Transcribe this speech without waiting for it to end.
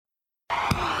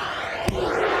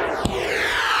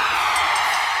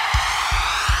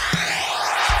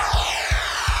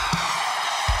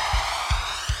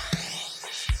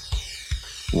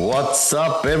What's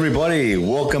up, everybody?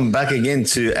 Welcome back again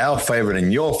to our favorite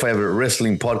and your favorite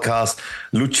wrestling podcast,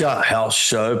 Lucha House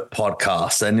Show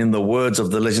Podcast. And in the words of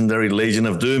the legendary Legion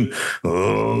of Doom,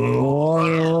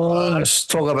 let's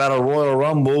talk about a Royal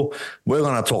Rumble. We're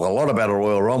going to talk a lot about a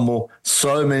Royal Rumble.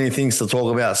 So many things to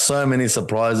talk about, so many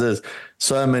surprises,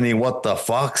 so many what the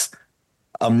fucks.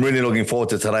 I'm really looking forward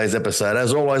to today's episode.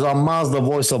 As always, I'm Mars, the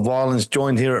voice of violence,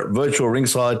 joined here at virtual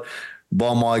ringside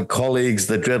by my colleagues,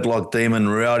 the Dreadlock Demon,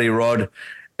 Rowdy Rod,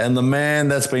 and the man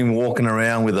that's been walking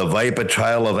around with a vapor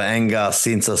trail of anger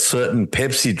since a certain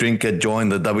Pepsi drinker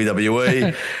joined the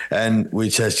WWE, and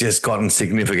which has just gotten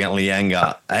significantly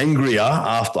angrier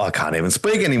after, I can't even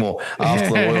speak anymore, after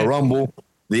the Royal Rumble,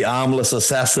 the armless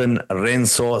assassin,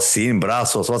 Renzo Sin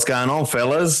Brazos. What's going on,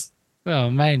 fellas? Oh,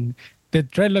 man, the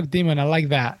Dreadlock Demon, I like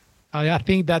that. I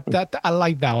think that I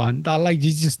like that one.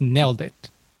 You just nailed it.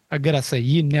 I gotta say,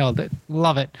 you nailed it.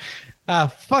 Love it.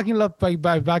 Fucking love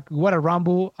back. What a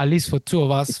rumble, at least for two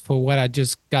of us, for what I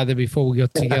just gathered before we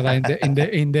got together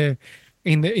in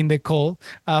the call.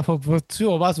 For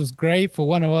two of us was great. For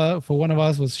one of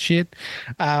us was shit.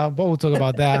 But we'll talk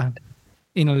about that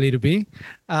in a little bit.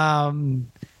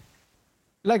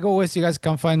 Like always, you guys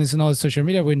can find us on all the social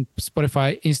media. We're in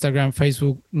Spotify, Instagram,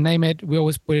 Facebook, name it. We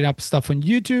always putting up stuff on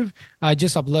YouTube. I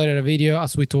just uploaded a video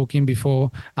as we talking before.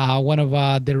 One of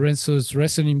the Renzo's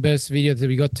Wrestling Best videos that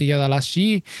we got together last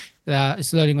year. It's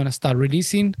slowly going to start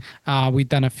releasing. We've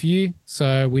done a few.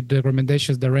 So with the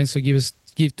recommendations that Renzo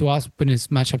give to us, putting this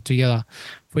matchup together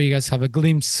for you guys to have a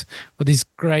glimpse of this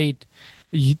great,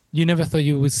 you never thought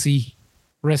you would see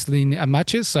wrestling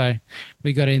matches. So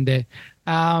we got in there.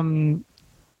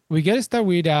 We got to start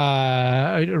with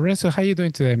Renzo. How you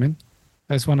doing today, man?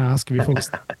 I just want to ask you before we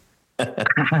start.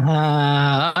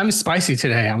 I'm spicy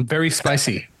today. I'm very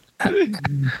spicy.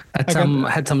 Had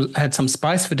some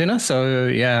spice for dinner, so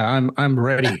yeah, I'm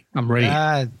ready. I'm ready.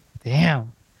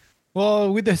 Damn.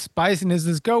 Well, with the spiciness,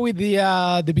 let's go with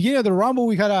the beginning of the Rumble.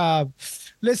 We had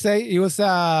let's say it was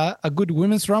a good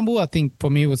women's Rumble. I think for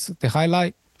me it was the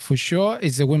highlight for sure.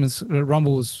 It's the women's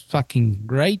Rumble was fucking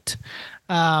great.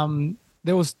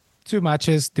 There was two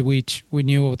matches to which we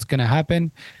knew what's going to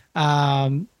happen.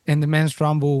 And the men's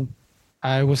Rumble,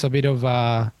 it was a bit of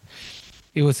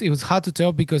it was hard to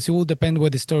tell because it will depend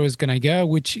where the story is going to go,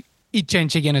 which it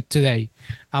changed again today,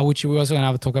 which we also going to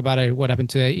have to talk about what happened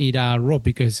today in Raw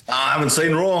because I haven't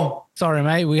seen Raw. Sorry,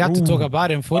 mate. We have to talk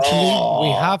about it. Unfortunately,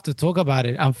 we have to talk about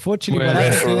it. Unfortunately, what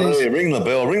happened today Ring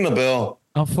the bell.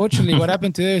 Unfortunately, what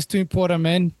happened today is too important,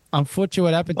 man. Unfortunately,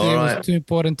 what happened today was too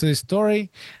important to the story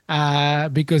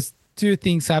because two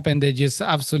things happened that just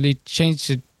absolutely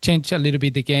changed a little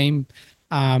bit the game,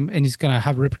 and it's going to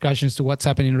have repercussions to what's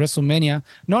happening in WrestleMania.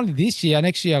 Not only this year,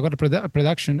 next year, I got a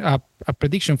prediction for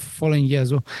following year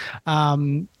as well.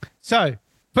 So,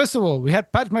 first of all, we had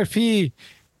Pat McAfee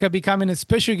becoming a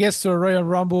special guest to a Royal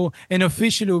Rumble and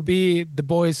officially will be the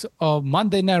voice of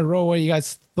Monday Night Raw. What you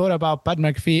guys thought about Pat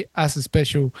McAfee as a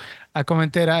special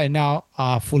commentator and now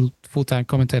full-time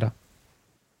commentator?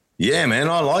 Yeah, man,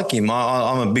 I like him.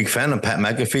 I'm a big fan of Pat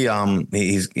McAfee.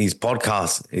 His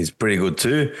podcast is pretty good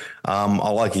too.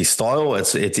 I like his style.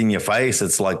 It's in your face.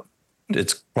 It's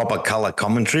proper color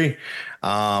commentary.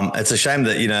 It's a shame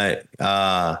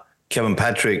that Kevin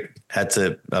Patrick had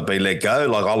to be let go.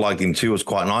 Like I liked him too. It was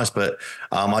quite nice, but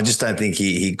I just don't think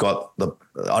he got the.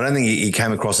 I don't think he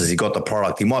came across as he got the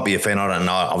product. He might be a fan. I don't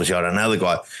know. Obviously, I don't know the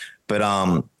guy, but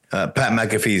Pat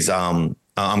McAfee's. I'm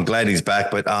glad he's back,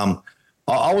 but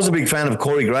I was a big fan of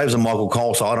Corey Graves and Michael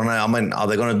Cole. So I don't know. I mean, are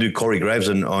they going to do Corey Graves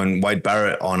and Wade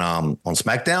Barrett on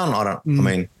SmackDown? I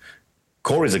mean,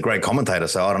 Corey's a great commentator,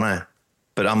 so I don't know.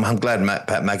 But I'm glad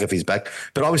Pat McAfee's back.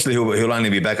 But obviously, he'll only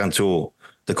be back until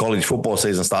the college football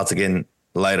season starts again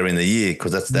later in the year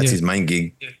because that's his main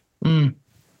gig.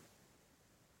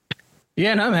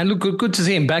 Yeah, no, man. Look, good to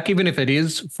see him back, even if it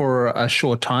is for a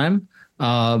short time.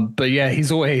 But yeah,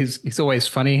 he's always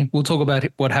funny. We'll talk about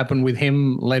what happened with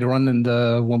him later on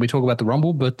when we talk about the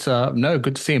Rumble. But no,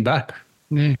 good to see him back.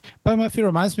 Yeah. Pat McAfee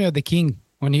reminds me of the King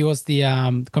when he was the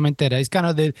commentator. It's kind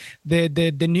of the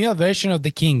newer version of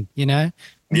the King, you know.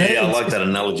 Yeah, I like that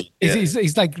analogy.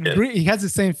 It's like he has the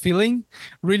same feeling,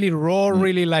 really raw,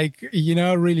 really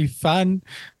really fun.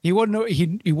 He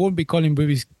won't be calling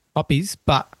babies puppies,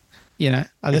 but at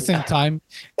the same time,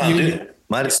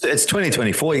 mate, it's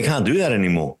 2024. You can't do that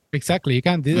anymore. Exactly, you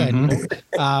can't do that anymore.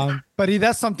 But he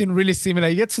does something really similar.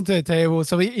 He gets into the table,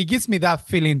 so he gives me that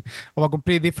feeling of a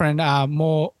completely different,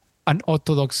 more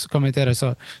unorthodox commentator.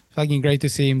 So fucking great to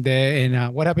see him there.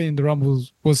 And what happened in the Rumble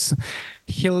was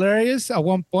hilarious at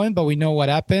one point, but we know what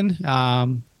happened.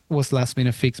 Was last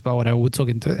minute fix, but whatever. We'll get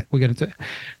into it.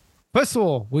 First of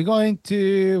all, we're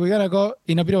gonna go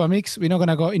in a bit of a mix. We're not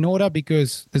gonna go in order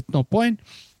because there's no point.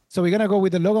 So we're gonna go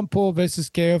with the Logan Paul versus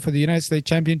KO for the United States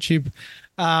Championship.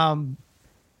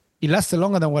 It lasted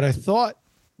longer than what I thought,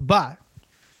 but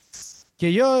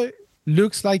KO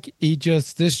looks like he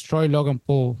just destroyed Logan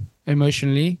Paul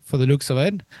emotionally for the looks of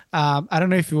it. I don't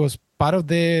know if it was part of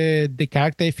the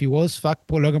character. If he was, fuck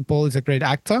Paul. Logan Paul is a great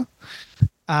actor.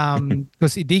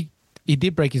 Because he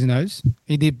did break his nose.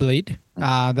 He did bleed.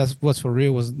 That's what's for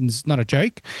real. It's not a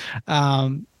joke.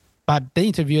 But the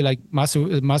interview, like Marcel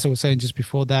was saying just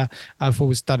before that, before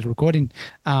we started recording,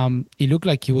 he looked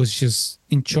like he was just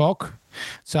in shock.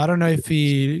 So I don't know if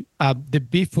the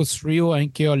beef was real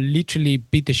and KO literally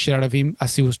beat the shit out of him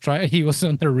as he was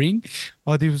on the ring,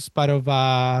 or this was part of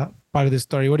the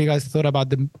story. What do you guys thought about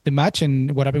the match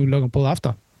and what happened with Logan Paul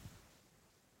after?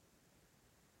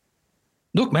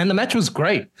 Look, man, the match was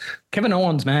great. Kevin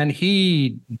Owens, man,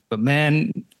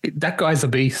 that guy's a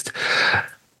beast.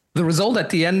 The result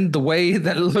at the end, the way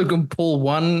that Logan Paul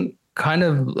won, kind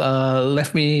of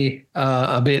left me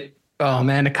a bit, oh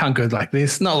man, it can't go like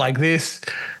this, not like this.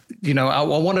 You know, I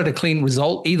wanted a clean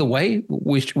result either way,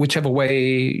 whichever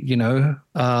way,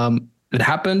 it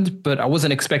happened, but I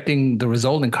wasn't expecting the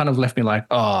result and kind of left me like,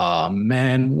 oh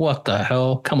man, what the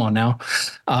hell? Come on now.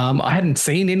 I hadn't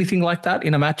seen anything like that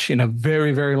in a match in a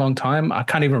very, very long time. I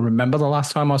can't even remember the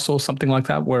last time I saw something like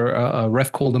that where a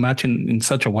ref called a match in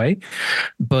such a way.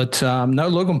 But no,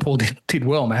 Logan Paul did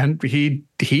well, man.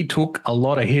 He took a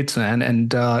lot of hits, man,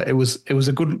 and it was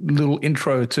a good little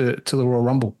intro to the Royal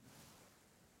Rumble.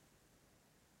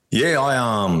 Yeah,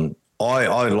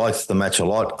 I liked the match a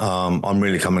lot. I'm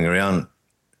really coming around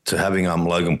to having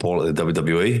Logan Paul at the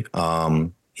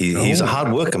WWE. He's a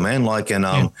hard worker, man.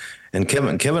 And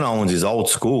Kevin Owens is old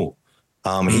school.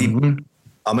 He did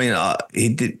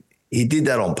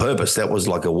that on purpose. That was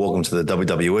like a welcome to the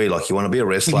WWE. Like, you want to be a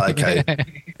wrestler, okay,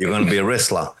 you're going to be a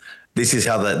wrestler. This is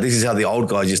how the old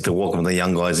guys used to welcome the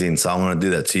young guys in. So I'm going to do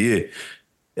that to you.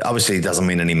 Obviously, it doesn't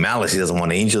mean any malice. He doesn't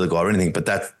want to injure the guy or anything, but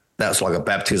that's like a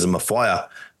baptism of fire.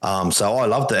 So I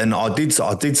loved it, and I did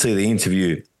see the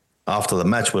interview after the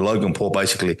match where Logan Paul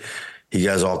basically, he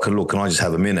goes, "Oh, can I just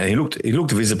have a minute?" And he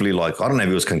looked visibly like, I don't know if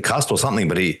he was concussed or something,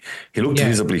 but he looked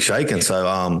visibly shaken.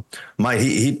 So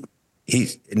mate,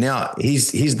 he's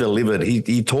delivered.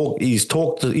 He talks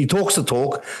the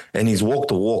talk, and he's walked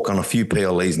the walk on a few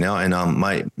PLEs now. And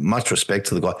mate, much respect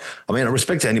to the guy. I mean,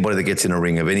 respect to anybody that gets in a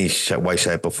ring of any way,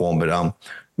 shape, or form, but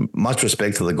much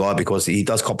respect to the guy, because he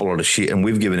does cop a lot of shit, and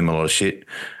we've given him a lot of shit,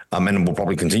 and we'll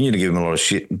probably continue to give him a lot of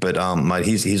shit. But mate,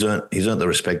 he's earned the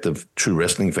respect of true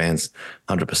wrestling fans,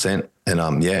 100%. And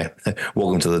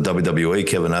welcome to the WWE,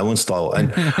 Kevin Owens style.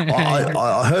 And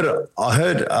I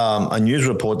heard a news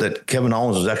report that Kevin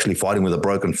Owens was actually fighting with a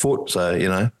broken foot.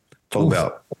 So talk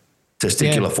about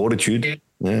testicular fortitude.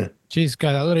 Yeah, She's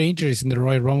got a lot of injuries in the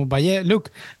Royal Rumble. But yeah, look,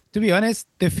 to be honest,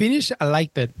 the finish, I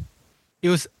liked it. It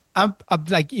was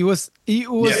it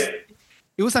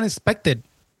was unexpected.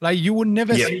 Like, you would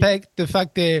never expect the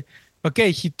fact that,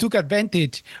 okay, he took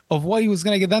advantage of what he was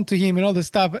going to get done to him and all the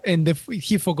stuff, and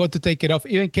he forgot to take it off.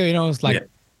 Even Kevin was like,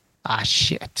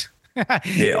 shit.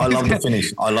 Yeah, I loved the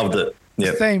finish. I loved it.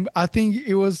 Yeah. Same. I think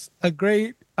it was a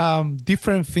great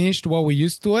different finish to what we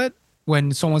used to it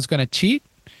when someone's going to cheat.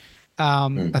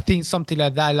 I think something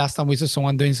like that. Last time we saw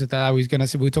someone doing something like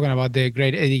that, we were talking about the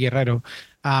great Eddie Guerrero.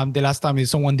 The last time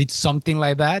someone did something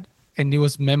like that, and it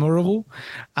was memorable.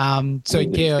 So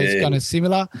KO is kind of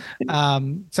similar.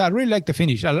 So I really like the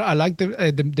finish. I like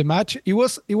the match. It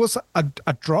was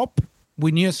a drop.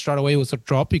 We knew straight away it was a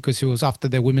drop because it was after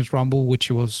the Women's Rumble,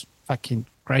 which was fucking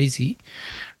crazy.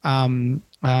 It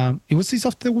was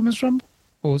after the Women's Rumble?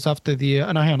 Or was after the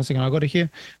no, hang on a second, I got it here.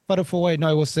 Fatal 4-way.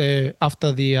 No, it was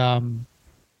after the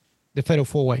Fatal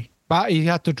 4-way. But he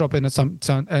had to drop it at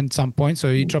some point,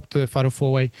 so he dropped the Fatal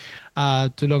 4-way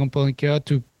to Logan Paul and KO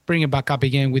to bring it back up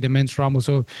again with the Men's Rumble.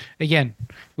 So again,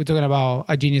 we're talking about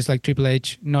a genius like Triple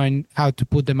H knowing how to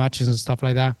put the matches and stuff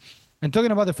like that. And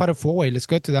talking about the Fatal 4-way, let's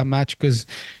go to that match because,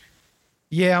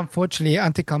 yeah, unfortunately,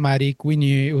 anticlimactic. We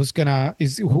knew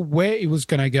where it was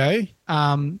gonna go.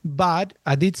 But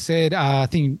I did say, I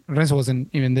think Renzo wasn't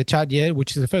even in the chat yet,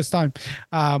 which is the first time.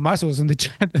 Marcel was in the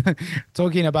chat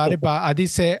talking about it. But I did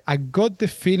say I got the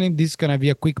feeling this is gonna be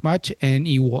a quick match, and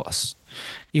it was.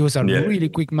 It was a really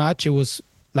quick match. It was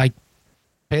like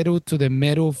pedal to the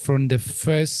metal from the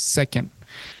first second.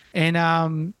 And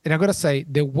I gotta say,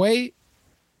 the way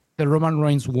the Roman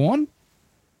Reigns won,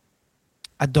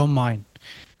 I don't mind.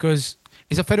 Because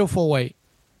it's a Fatal 4-way.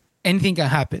 Anything can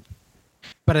happen.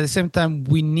 But at the same time,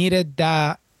 we needed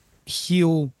that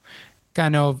heel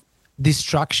kind of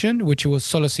distraction, which was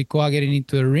Solo Sikoa getting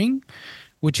into the ring,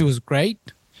 which was great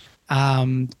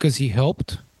because he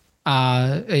helped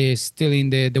stealing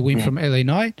the win from LA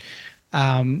Knight.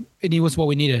 And it was what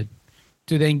we needed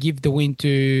to then give the win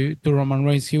to Roman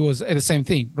Reigns. He was the same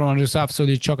thing. Roman was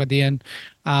absolutely shocked at the end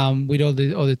with all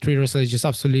the three wrestlers just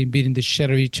absolutely beating the shit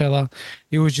out of each other.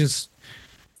 It was just,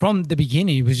 from the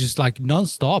beginning, it was just like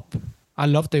nonstop. I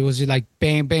loved it. It was just like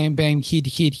bang, bang, bang,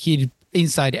 hit,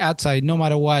 inside, outside, no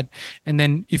matter what. And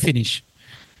then you finish.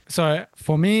 So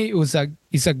for me,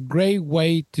 it's a great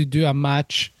way to do a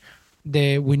match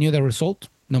that we knew the result,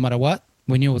 no matter what.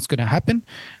 We knew what's going to happen.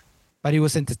 But it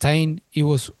was entertained. It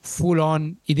was full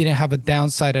on. It didn't have a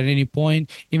downside at any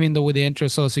point. Even though with the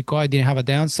entrance of Sikoa, it didn't have a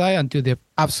downside until the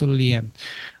absolutely end.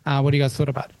 What do you guys thought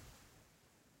about it?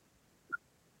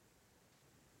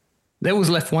 That was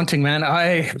left wanting, man.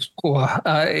 Like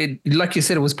you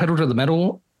said, it was pedal to the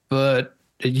metal, but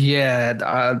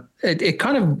yeah, it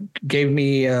kind of gave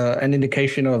me an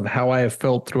indication of how I have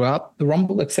felt throughout the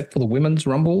Rumble, except for the women's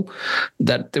Rumble,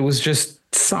 that there was just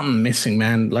something missing,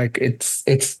 man. Like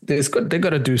they've got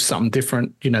to do something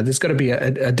different. You know, there's got to be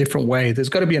a different way. There's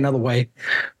got to be another way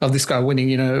of this guy winning,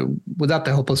 you know, without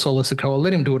the help of Solo Sikoa.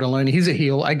 Let him do it alone. He's a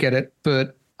heel. I get it.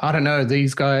 But I don't know,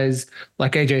 these guys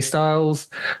like AJ Styles,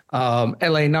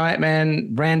 LA Knight,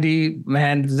 man, Randy,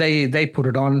 man, they put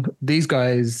it on. These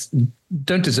guys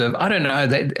don't deserve, I don't know.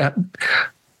 They,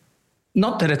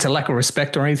 not that it's a lack of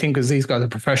respect or anything, because these guys are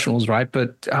professionals, right?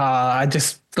 But I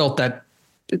just felt that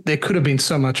there could have been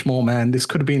so much more, man. This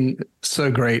could have been so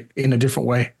great in a different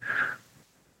way.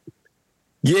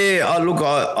 Yeah,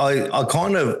 I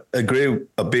kind of agree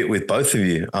a bit with both of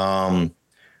you.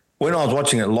 When I was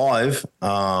watching it live,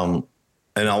 and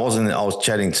I was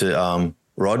chatting to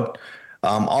Rod.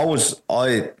 I was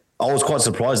quite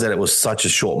surprised that it was such a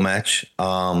short match.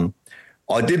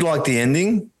 I did like the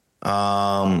ending.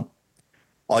 I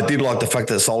did like the fact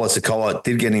that Solo Sikoa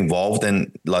did get involved,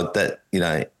 and like that, you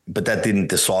know, but that didn't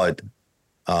decide.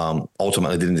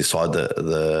 Ultimately, didn't decide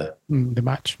the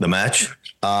match. The match.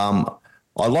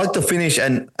 I liked the finish,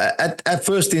 and at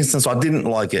first instance, I didn't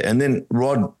like it. And then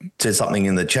Rod said something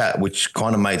in the chat which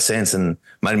kind of made sense and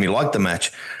made me like the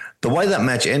match. The way that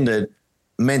match ended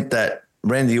meant that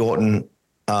Randy Orton,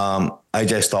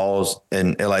 AJ Styles,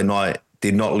 and LA Knight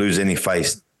did not lose any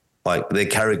face. Like their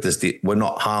characters were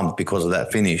not harmed because of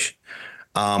that finish.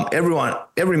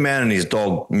 Every man and his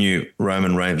dog knew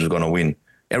Roman Reigns was going to win.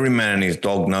 Every man and his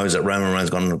dog knows that Roman Reigns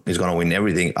is going to win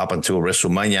everything up until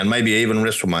WrestleMania, and maybe even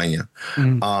WrestleMania.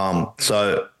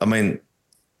 So, I mean,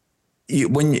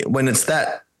 when it's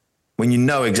that, when you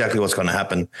know exactly what's going to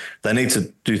happen, they need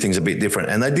to do things a bit different,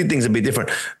 and they did things a bit different.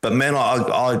 But man, I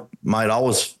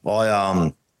was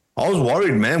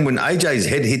worried, man, when AJ's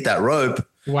head hit that rope.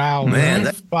 Wow, man,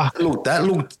 that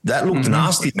looked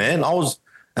nasty, man.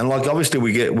 And like obviously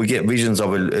we get visions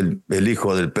of el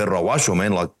hijo del perro aguayo,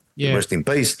 man, like. Yeah. Rest in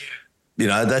peace. You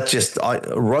know, that just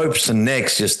ropes and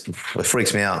necks just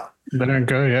freaks me out. They don't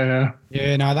go, yeah.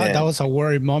 Yeah, no, that was a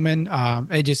worried moment.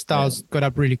 AJ Styles got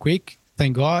up really quick,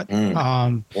 thank God.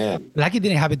 Lucky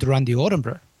didn't happen to Randy Orton,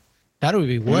 bro. That would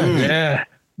be worse. Lucky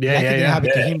didn't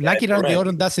happen to him. Lucky Randy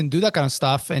Orton doesn't do that kind of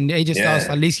stuff, and AJ Styles,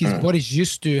 at least his body's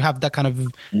used to have that kind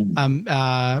of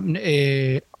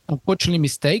unfortunately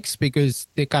mistakes, because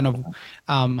the kind of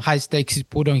high stakes he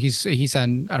put on his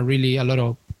really a lot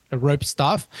of rope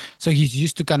stuff, so he's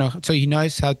used to so he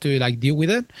knows how to like deal with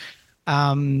it.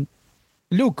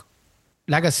 Look,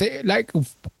 like I said, like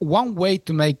one way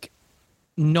to make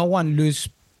no one lose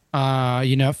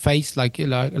face, like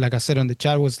I said on the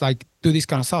chat, was like do this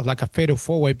kind of stuff, like a fatal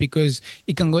 4-way, because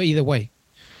it can go either way.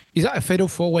 Is that a fatal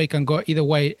 4-way can go either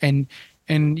way, and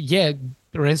yeah,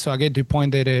 Renzo, I get the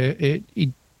point that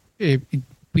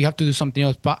we have to do something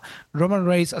else, but Roman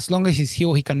Reigns, as long as he's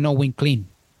heel, he cannot win clean.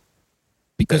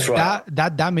 Because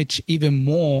that damage even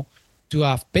more to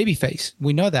a babyface.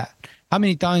 We know that. How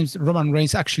many times Roman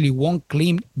Reigns actually won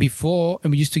clean before,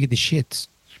 and we used to get the shits?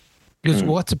 Because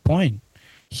what's the point?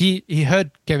 He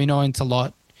hurt Kevin Owens a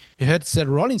lot. He hurt Seth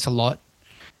Rollins a lot.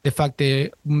 The fact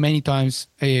that many times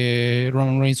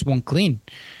Roman Reigns won clean,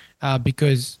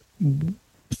 because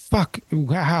fuck,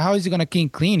 how is he gonna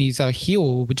clean? He's a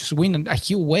heel, but just win a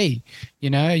heel way.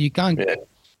 You know, you can't. Yeah.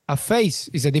 A face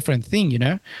is a different thing, you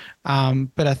know.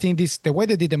 But I think the way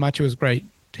they did the match was great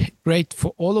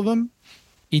for all of them.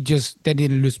 They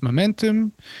didn't lose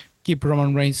momentum. Keep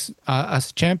Roman Reigns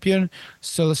as champion.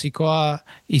 Solo Sikoa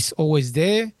is always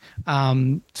there.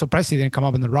 Surprised he didn't come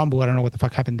up in the Rumble. I don't know what the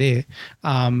fuck happened there.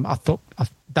 I thought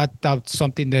that's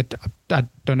something that I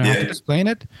don't know how to explain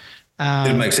it.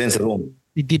 Didn't make sense at all.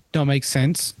 It did not make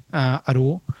sense at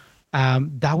all.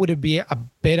 That would be a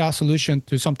better solution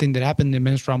to something that happened in the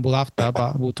men's rumble after,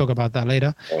 but we'll talk about that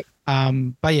later.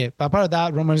 But apart of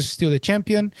that, Roman is still the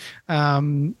champion.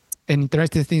 And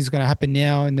interesting things going to happen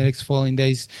now in the next following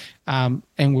days, and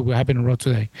what will happen on Raw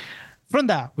today. From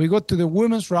that, we go to the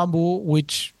women's rumble,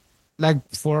 which, like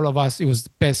for all of us, it was the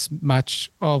best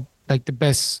match of the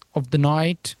best of the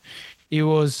night. It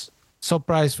was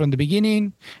surprise from the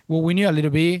beginning. Well, we knew a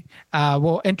little bit.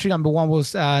 Entry number 1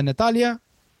 was Natalia.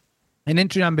 And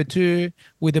entry number 2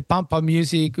 with the pump up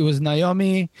music, it was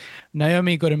Naomi.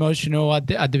 Naomi got emotional at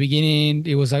the beginning.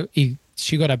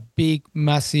 She got a big,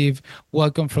 massive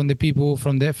welcome from the people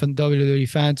from WWE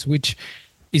fans, which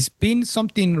is been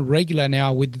something regular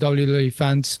now with the WWE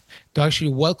fans to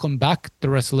actually welcome back the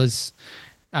wrestlers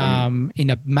in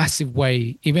a massive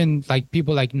way. Even like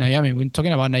people like Naomi. When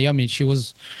talking about Naomi,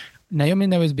 Naomi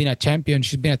never has been a champion.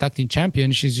 She's been a tag team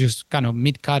champion. She's just kind of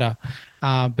mid-carder.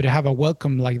 But to have a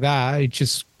welcome like that, it's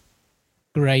just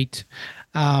great.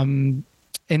 And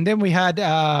then we had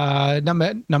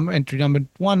entry number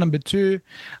 1, number 2.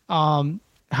 How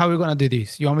are we going to do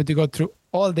this? You want me to go through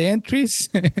all the entries?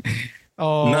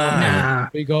 Nah.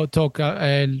 We go talk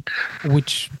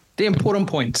which... The important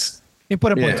points.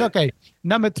 Important points. Okay.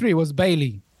 Number 3 was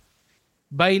Bayle.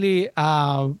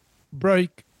 Bayle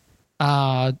broke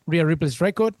Rhea Ripley's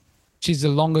record. She's the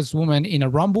longest woman in a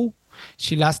Rumble.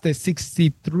 She lasted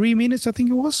 63 minutes, I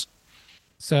think it was.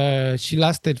 So she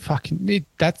lasted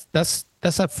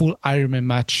that's a full Ironman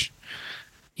match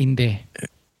in there.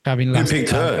 Who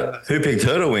picked her? Who picked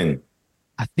her to win?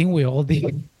 I think we all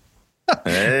did.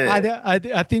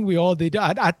 I think we all did.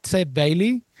 I'd say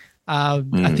Bayle.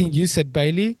 I think you said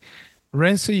Bayle.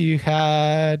 Renzo, you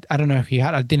had, I don't know if you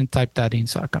had, I didn't type that in,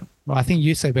 so I can't. Well, I think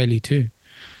you said Bayle too.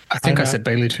 I think I said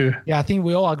Bayle too. Yeah, I think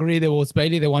we all agreed it was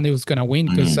Bayle, the one that was going to win,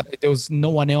 because there was no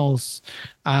one else.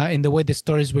 In the way the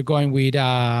stories were going with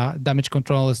damage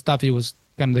control and stuff, it was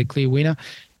kind of the clear winner.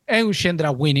 And she ended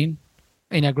up winning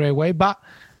in a great way. But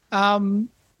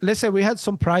let's say we had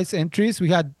some prize entries. We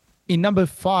had in number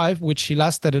 5, which she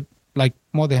lasted like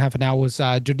more than half an hour, was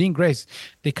Jordynne Grace,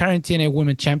 the current TNA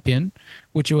Women Champion,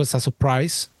 which was a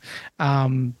surprise.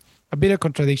 A bit of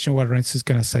contradiction what Renzo is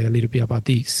going to say a little bit about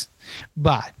this.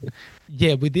 But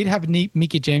yeah, we did have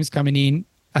Mickie James coming in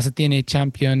as a TNA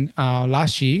champion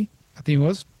last year, I think it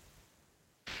was.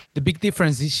 The big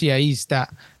difference this year is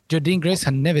that Jordynne Grace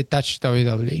had never touched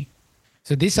WWE.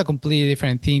 So this is a completely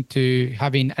different thing to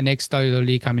having an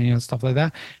ex-WWE coming in and stuff like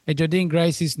that. And Jordynne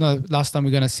Grace is not last time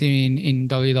we're going to see in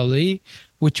WWE,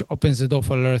 which opens the door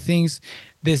for a lot of things.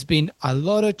 There's been a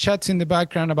lot of chats in the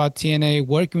background about TNA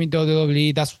working with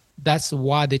WWE. That's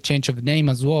why the change of name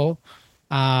as well.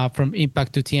 From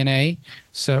Impact to TNA.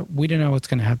 So we don't know what's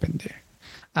going to happen there.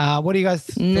 What do you guys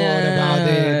thought about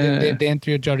the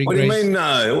entry of Jordynne Grace? What do you mean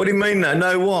no? What do you mean no?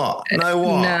 No what? No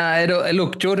what? Nah,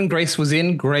 look, Jordynne Grace was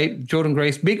in. Great. Jordynne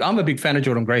Grace. I'm a big fan of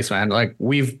Jordynne Grace, man. Like,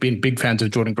 we've been big fans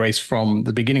of Jordynne Grace from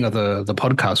the beginning of the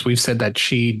podcast. We've said that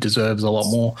she deserves a lot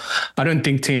more. I don't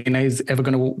think TNA is ever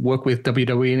going to work with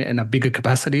WWE in a bigger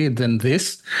capacity than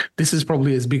this. This is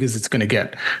probably as big as it's going to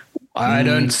get. I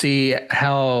don't see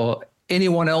how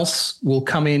anyone else will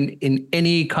come in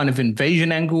any kind of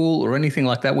invasion angle or anything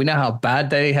like that. We know how bad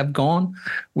they have gone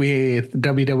with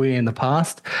WWE in the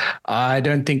past. I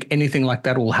don't think anything like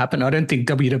that will happen. I don't think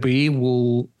WWE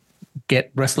will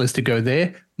get wrestlers to go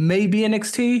there. Maybe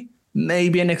NXT.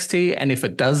 And if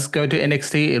it does go to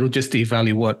NXT, it'll just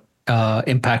devalue what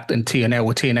Impact and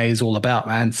TNA is all about,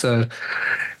 man. So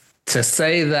to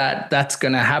say that that's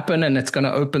going to happen and it's going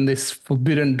to open this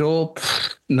forbidden door,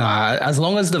 nah. As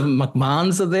long as the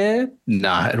McMahons are there,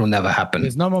 nah, it'll never happen.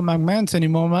 There's no more McMahons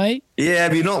anymore, mate. Yeah,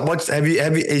 have you not watched?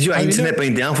 Is your internet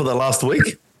been down for the last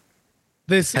week?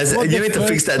 You need to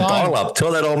fix that dial up.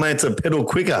 Tell that old man to pedal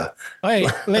quicker. Hey,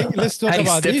 let's talk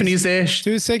about Stephanie's this.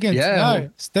 there. 2 seconds. Yeah. No,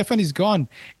 Stephanie's gone.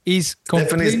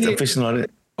 Stephanie's official on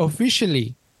it.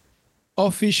 Officially,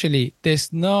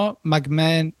 there's no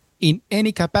McMahon in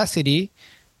any capacity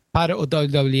part of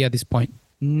WWE at this point.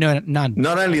 No, none.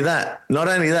 Not only that,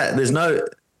 there's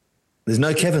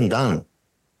no Kevin Dunn.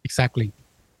 Exactly.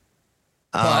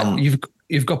 But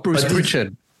you've got Bruce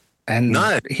Pritchard, and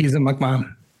he's a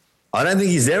McMahon. I don't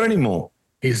think he's there anymore.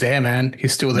 He's there, man.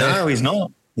 He's still there. No, he's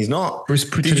not. He's not. Bruce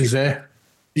Pritchard is there.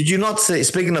 Did you not see,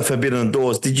 speaking of Forbidden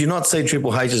Doors, did you not see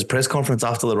Triple H's press conference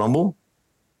after the Rumble?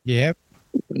 Yep.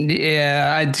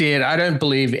 Yeah, I did. I don't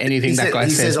believe anything that guy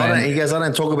says, man. He goes, I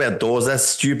don't talk about doors. That's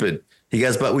stupid. He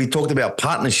goes, but we talked about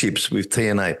partnerships with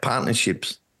TNA.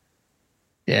 Partnerships.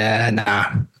 Yeah,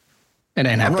 nah. It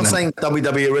ain't happening. I'm not saying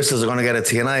WWE wrestlers are going to go to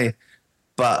TNA,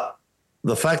 but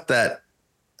the fact that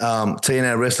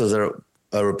TNA wrestlers are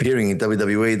are appearing in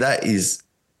WWE, that is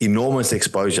enormous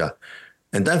exposure.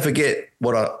 And don't forget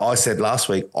what I said last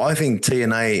week. I think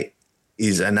TNA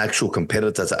is an actual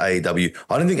competitor to AEW.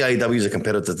 I don't think AEW is a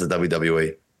competitor to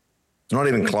WWE. Not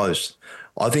even close.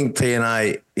 I think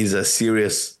TNA is a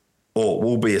serious, or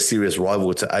will be a serious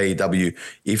rival to AEW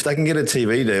if they can get a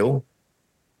TV deal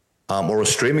or a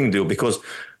streaming deal. Because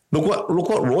look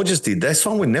what Raw just did. They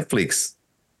signed with Netflix.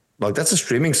 Like, that's a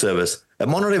streaming service. It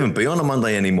might not even be on a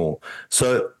Monday anymore.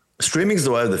 So streaming is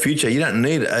the way of the future. You don't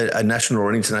need a national or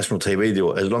an international TV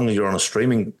deal as long as you're on a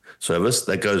streaming service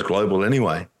that goes global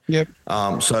anyway. Yep.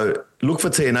 So look for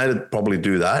TNA to probably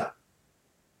do that,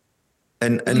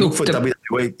 and look for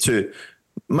WWE to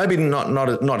maybe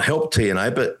not help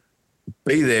TNA, but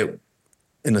be there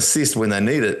and assist when they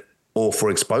need it, or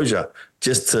for exposure,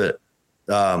 just to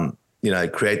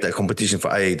create that competition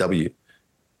for AEW.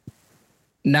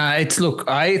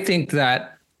 I think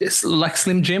that it's like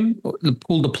Slim Jim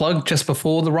pulled the plug just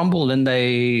before the Rumble, and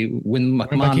when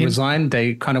McMahon resigned,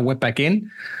 they kind of went back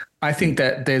in. I think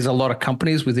that there's a lot of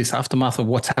companies with this aftermath of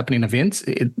what's happening in events,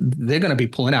 they're going to be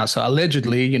pulling out. So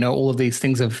allegedly, all of these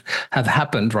things have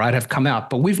happened, right, have come out.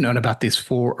 But we've known about this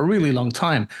for a really long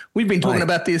time. We've been talking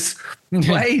about this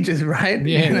for ages, right?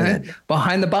 Yeah.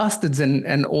 Behind the bastards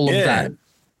and all of that.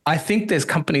 I think there's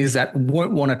companies that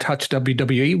won't want to touch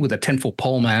WWE with a 10-foot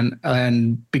pole, man.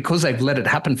 And because they've let it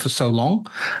happen for so long,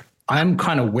 I'm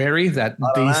kind of wary that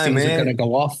these things are going to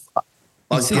go off.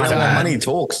 Money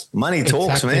talks. Money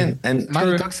talks, man. And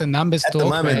money talks and numbers talk. At the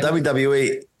moment, man.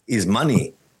 WWE is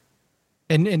money.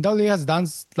 And WWE has done,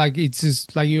 like, it's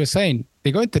just like you were saying,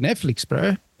 they go into Netflix,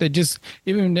 bro. They just,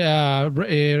 even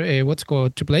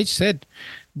Triple H said,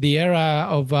 the era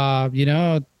of,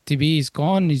 TV is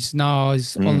gone. It's now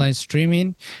online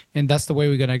streaming, and that's the way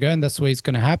we're gonna go, and that's the way it's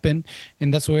gonna happen,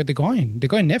 and that's where they're going. They're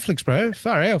going Netflix, bro.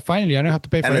 Far out. Finally, I don't have to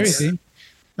pay for everything.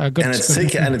 And it's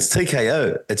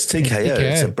TKO. It's TKO.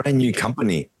 It's a brand new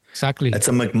company. Exactly. It's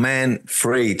a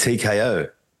McMahon-free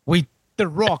TKO with The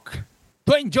Rock,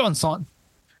 Dwayne Johnson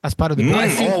as part of the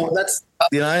brand.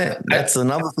 That's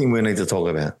another thing we need to talk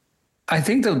about. I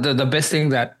think the best thing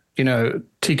that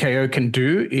TKO can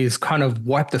do is kind of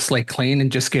wipe the slate clean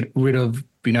and just get rid of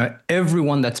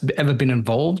everyone that's ever been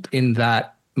involved in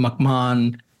that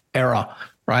McMahon era.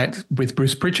 Right, with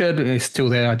Bruce Pritchard, he's still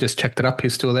there. I just checked it up;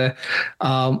 he's still there.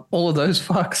 All of those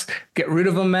fucks, get rid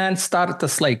of them, man. Start at the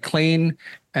slate clean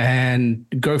and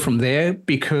go from there.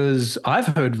 Because I've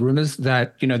heard rumors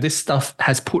that this stuff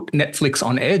has put Netflix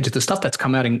on edge. The stuff that's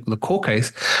come out in the court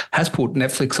case has put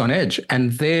Netflix on edge,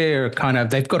 and they've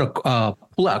got a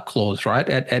pull-out clause, right?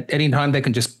 At any time they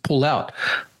can just pull out.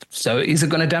 So is it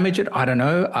going to damage it? I don't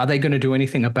know. Are they going to do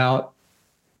anything about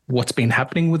what's been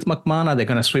happening with McMahon? Are they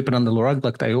going to sweep it under the rug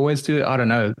like they always do? I don't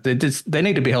know. They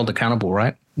need to be held accountable,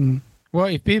 right? Well,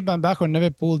 if Pete Van Backo never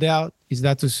pulled out, is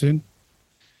that too soon?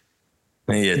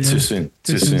 Yeah, too soon.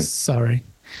 Too soon. Sorry.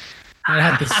 I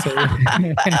had to say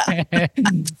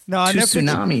no,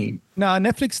 tsunami. No,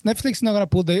 Netflix not going to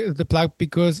pull the plug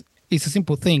because it's a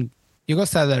simple thing. You got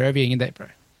Saudi Arabia in there, bro.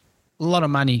 A lot of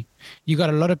money. You got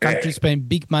a lot of countries spending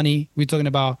big money. We're talking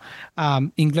about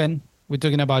England. We're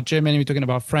talking about Germany. We're talking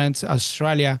about France,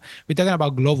 Australia. We're talking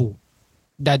about global.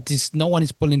 No one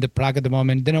is pulling the plug at the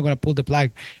moment. They're not going to pull the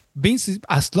plug. Vince,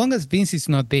 as long as Vince is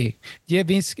not there. Yeah,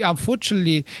 Vince,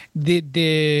 unfortunately,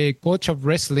 the coach of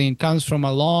wrestling comes from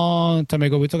a long time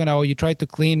ago. We're talking about you try to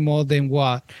clean more than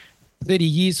 30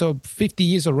 years or 50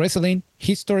 years of wrestling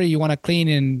history. You want to clean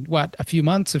in a few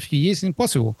months, a few years?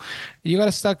 Impossible. You got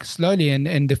to start slowly.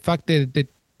 And the fact that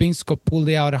Vince got pulled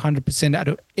out 100% out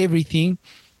of everything,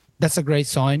 that's a great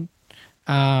sign.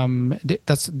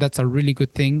 That's a really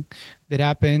good thing that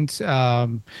happened.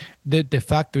 The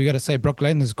fact we got to say Brock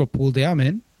Lesnar's got pulled out,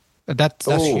 man. That's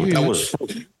huge.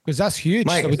 Because that's huge.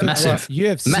 Mate, so massive.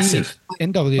 UFC, massive.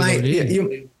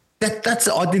 NWA. Mate, that's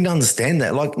I didn't understand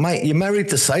that. Like, mate, you're married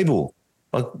to Sable.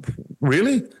 Like,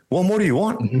 really? What more do you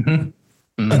want?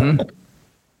 You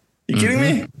kidding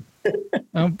me?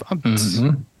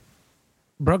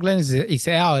 Brock Lesnar is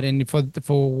out, and for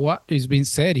what is being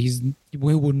said,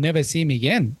 we will never see him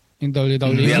again in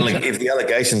WWE. If the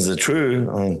allegations are true,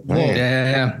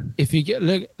 if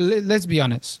you let's be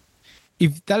honest.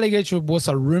 If the allegation was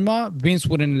a rumor, Vince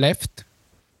wouldn't left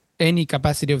any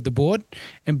capacity of the board,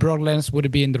 and Brock Lesnar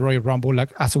would be in the Royal Rumble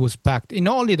as it was packed. And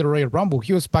not only the Royal Rumble,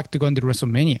 he was packed to go into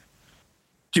WrestleMania.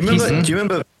 Do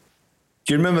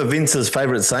you remember Vince's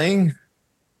favorite saying?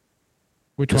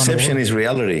 Which Perception is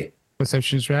reality.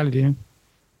 Perception is reality.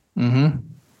 Yeah.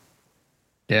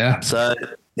 So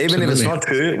even if it's not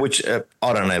true, which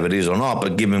I don't know if it is or not,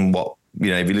 but given what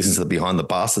if you listen to the Behind the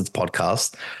Bastards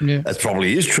podcast, that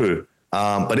probably is true.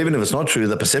 But even if it's not true,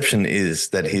 the perception is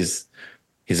that he's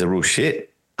a real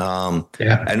shit. And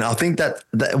I think that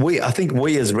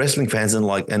we as wrestling fans and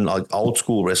like old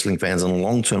school wrestling fans and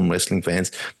long-term wrestling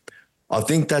fans, I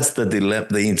think that's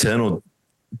the internal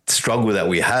struggle that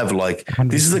we have. Like, 100%.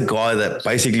 This is a guy that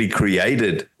basically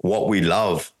created what we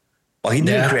love. Like, he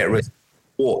didn't create wrestling,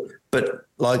 but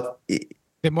like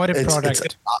the modern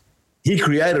product. He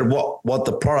created what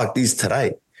the product is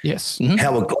today. Yes. Mm-hmm.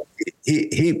 How it got,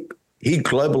 he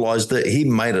globalized it. He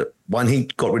made it. One, he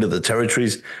got rid of the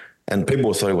territories, and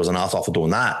people thought he was an arsehole for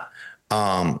doing that.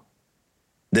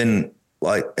 Then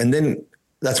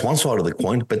that's one side of the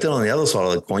coin. But then on the other side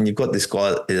of the coin, you've got this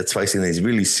guy that's facing these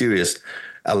really serious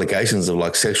allegations of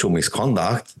like sexual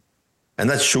misconduct, and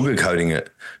that's sugarcoating it.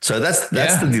 So that's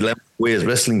the dilemma we as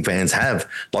wrestling fans have.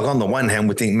 Like, on the one hand,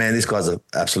 we think, man, this guy's an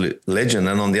absolute legend.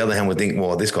 And on the other hand, we think,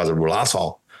 well, this guy's a real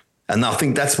asshole. And I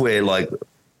think that's where like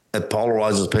it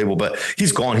polarizes people. But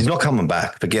he's gone. He's not coming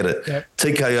back. Forget it. Yep.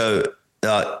 TKO.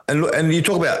 And you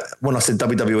talk about when I said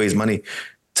WWE's money,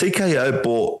 TKO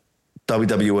bought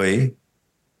WWE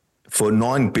for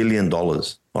 $9 billion.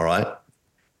 All right.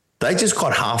 They just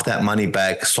got half that money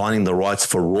back signing the rights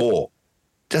for Raw.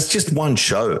 That's just one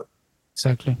show.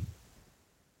 Exactly.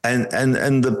 And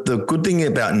the good thing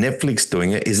about Netflix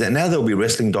doing it is that now there'll be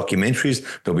wrestling documentaries,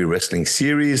 there'll be wrestling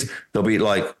series, there'll be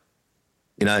like,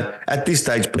 you know, at this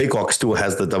stage, Peacock still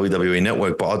has the WWE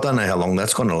network, but I don't know how long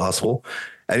that's going to last for.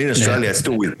 And in Australia, it's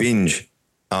still with Binge.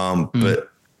 But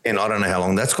I don't know how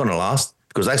long that's going to last,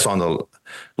 because they signed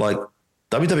like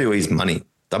WWE's money.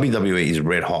 WWE is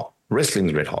red hot.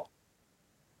 Wrestling's red hot.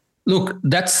 Look,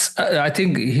 that's I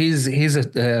think here's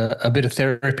a bit of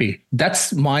therapy.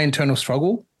 That's my internal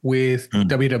struggle with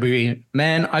WWE.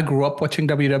 Man, I grew up watching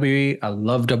WWE. I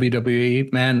love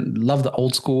WWE. Man, love the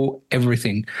old school,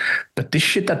 everything. But this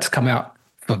shit that's come out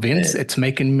for Vince, it's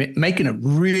making it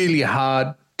really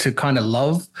hard to kind of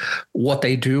love what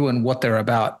they do and what they're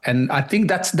about. And I think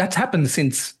that's happened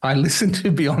since I listened to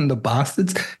Beyond the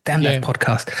Bastards. Damn that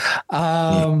podcast.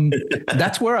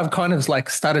 That's where I've kind of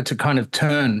like started to kind of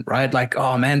turn, right? Like,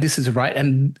 oh man, this is right.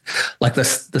 And like the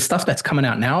stuff that's coming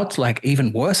out now, it's like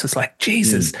even worse. It's like,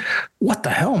 Jesus, what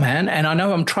the hell, man? And I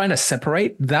know I'm trying to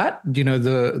separate that, you know,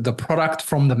 the product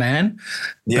from the man.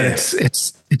 Yeah. But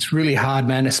it's really hard,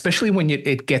 man, especially when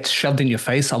it gets shoved in your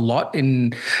face a lot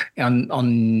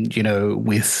on you know,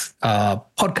 with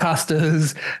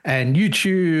podcasters and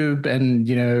YouTube and,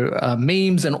 you know,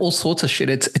 memes and all sorts of shit.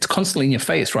 It's constantly in your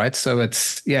face, right? So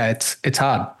it's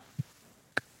hard.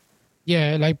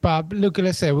 Yeah, like Bob, look,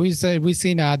 let's say we've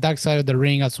seen Dark Side of the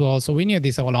Ring as well. So we knew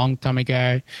this a long time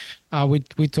ago.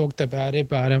 We talked about it,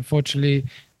 but unfortunately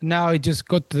now it just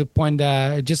got to the point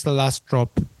that just the last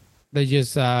drop. They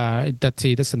just that's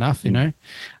it. That's enough, you know.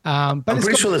 But I'm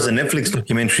pretty sure there's a Netflix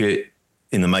documentary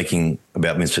in the making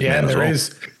about Vince McMahon as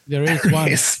well. There is one,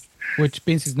 yes. Which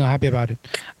Vince is not happy about it.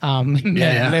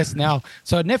 Less now.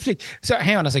 So Netflix. So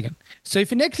hang on a second. So if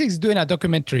Netflix is doing a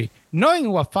documentary,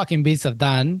 knowing what fucking Vince have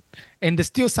done, and they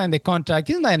still sign the contract,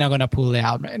 they're not gonna pull it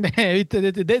out, man.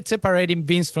 They're separating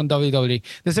Vince from WWE.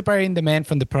 They're separating the man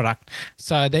from the product.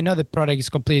 So they know the product is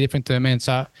completely different to the man.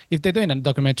 So if they're doing a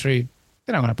documentary,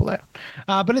 they're not going to pull it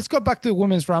out. But let's go back to the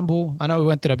Women's Rumble. I know we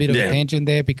went to a bit of a tangent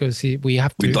there because we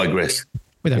have to. We digress.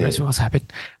 What's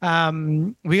happened.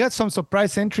 We got some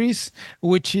surprise entries,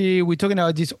 which we're talking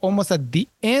about this almost at the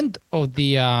end of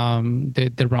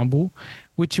the Rumble,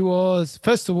 which was,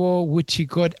 first of all, which he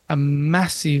got a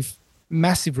massive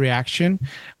reaction,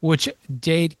 which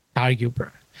Jade Cargill, bro.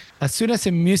 As soon as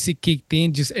the music kicked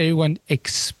in, just everyone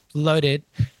exploded.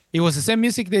 It was the same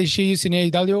music that she used in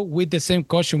AEW with the same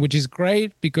costume, which is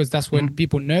great because that's what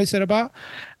people know it about.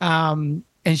 And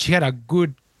she had a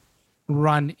good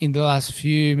run in the last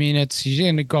few minutes. She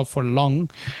didn't go for long,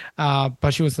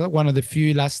 but she was one of the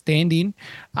few last standing.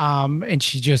 And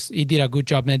he did a good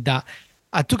job. And that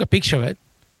I took a picture of it.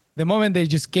 The moment they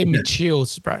just gave me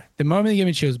chills, bro. The moment they gave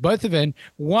me chills, both of them.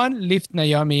 One lift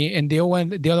Naomi, and the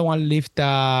other one lift.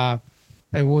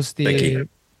 It was the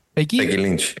Becky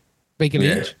Lynch. Becky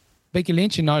Lynch. Becky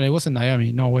Lynch? No, it wasn't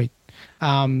Naomi. No, wait.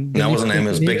 No, it wasn't Naomi. It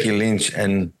was Becky Lynch.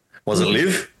 And was it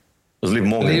Liv? It was Liv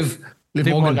Morgan. Liv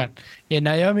Morgan. Yeah,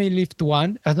 Naomi lift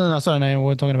one. No, sorry, Naomi,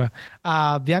 we're talking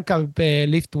about. Bianca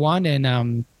lift one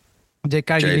and Jade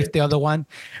Cargill lift the other one.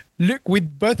 Look,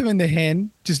 with both of them in the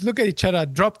hand, just look at each other,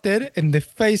 dropped it, and the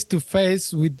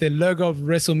face-to-face with the logo of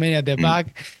WrestleMania at the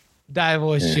back. That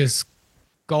was just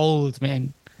gold,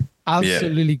 man.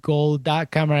 absolutely gold.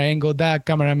 That camera angle, that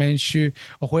cameraman shoot,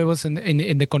 or whoever's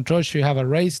in the control should have a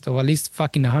raise of at least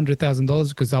fucking $100,000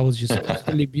 because that was just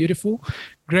absolutely beautiful.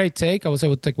 Great take. I was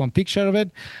able to take one picture of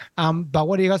it. But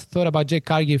what do you guys thought about Jake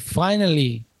Cargill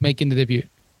finally making the debut?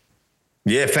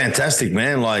 Yeah, fantastic,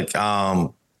 man. Like,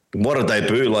 what a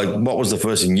debut. Like, what was the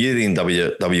first thing you did in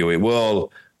WWE?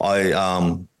 Well,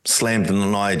 I slammed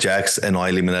Nia Jax and I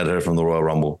eliminated her from the Royal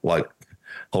Rumble. Like,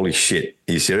 holy shit.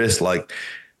 Are you serious? Like,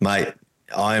 mate,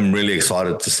 I'm really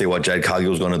excited to see what Jade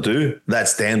Cargill's going to do. That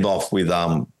standoff with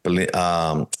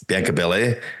Bianca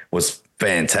Belair was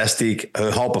fantastic.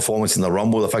 Her whole performance in the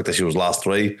Rumble, the fact that she was last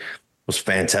three was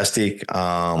fantastic.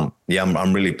 I'm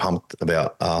really pumped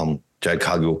about Jade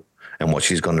Cargill and what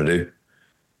she's going to do.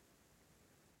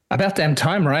 About damn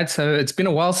time, right? So it's been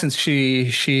a while since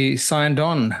she signed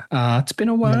on. It's been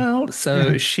a while.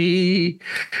 So she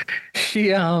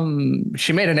made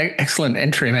an excellent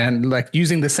entry, man. Like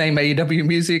using the same AEW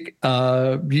music,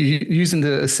 using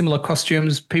the similar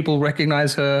costumes. People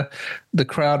recognize her. The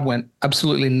crowd went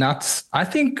absolutely nuts. I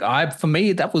think for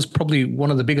me, that was probably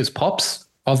one of the biggest pops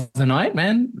of the night,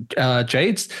 man.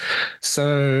 Jade's.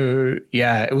 So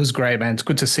yeah, it was great, man. It's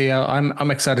good to see her.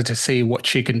 I'm excited to see what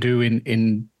she can do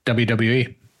in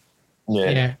WWE.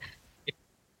 Yeah.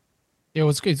 It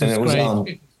was great.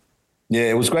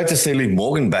 It was great to see Liv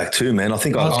Morgan back too, man. I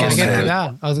think I was going to get to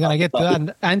that. I was going to get to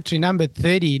that. Entry number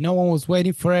 30. No one was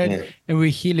waiting for it, and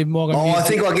we hear Liv Morgan. Oh, I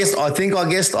think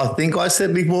I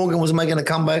said Liv Morgan was making a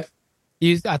comeback.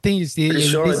 I think you see,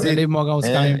 Liv Morgan was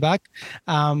coming back.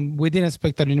 We didn't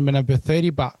expect her in number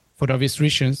 30, but for obvious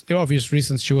reasons,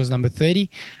 she was number 30.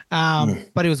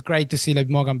 But it was great to see Liv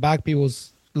Morgan back. People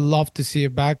love to see her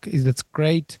back. That's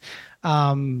great.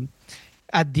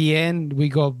 At the end, we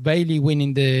got Bayle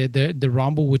winning the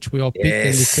Rumble, which we all picked and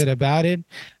we said about it.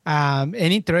 And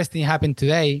interesting happened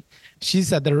today.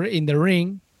 She's in the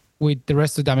ring with the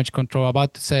rest of Damage Control,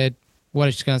 about to say what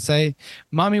is she going to say?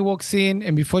 Mommy walks in,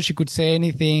 and before she could say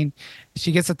anything,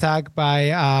 she gets attacked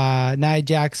by Nia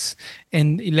Jax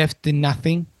and left in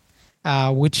nothing,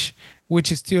 which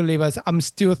is still leave us. I'm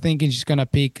still thinking she's going to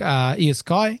pick Io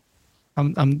Sky.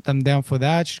 I'm down for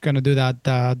that. She's going to do that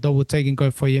double take and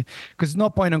go for you. Because there's no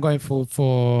point in going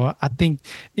for I think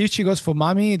if she goes for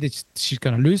Mommy, she's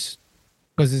going to lose.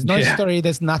 Because there's no story.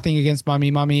 There's nothing against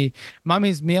Mommy.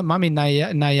 Mommy's Nia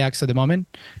Jax at the moment.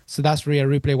 So that's Rhea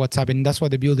Ripley. What's happening? That's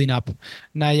what they're building up.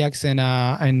 Nia Jax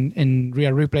and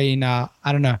Rhea Ripley in I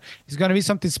don't know. It's gonna be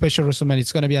something special WrestleMania.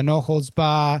 It's gonna be a no holds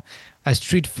bar, a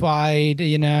street fight.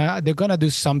 You know, they're gonna do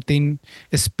something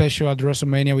special at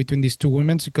WrestleMania between these two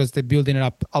women because they're building it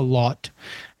up a lot,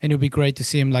 and it'll be great to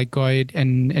see him like go ahead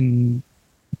and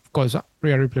of course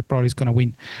Rhea Ripley probably is gonna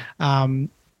win.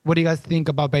 What do you guys think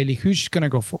about Bayle? Who's she gonna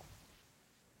go for?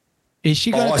 Is she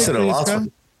gonna? I said it last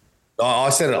week. I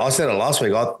said it last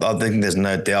week. I think there's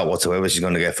no doubt whatsoever she's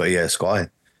going to go for Io Sky.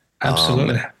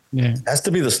 Absolutely. Yeah. It has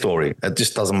to be the story. It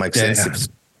just doesn't make sense.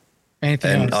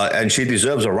 And she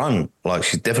deserves a run. Like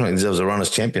she definitely deserves a run as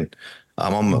champion.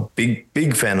 I'm a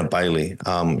big fan of Bayle.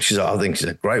 I think she's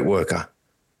a great worker.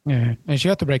 Yeah, and she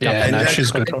had to break up. And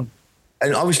she's good.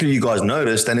 And obviously, you guys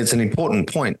noticed, and it's an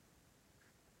important point.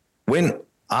 When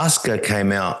Asuka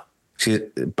came out,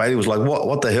 Bayle was like,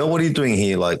 "What the hell? What are you doing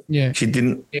here?" Like, she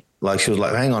didn't like. She was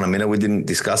like, "Hang on a minute, we didn't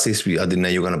discuss this. I didn't know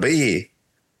you were going to be here."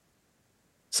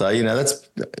 So that's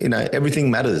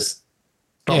everything matters.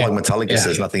 Not like Metallica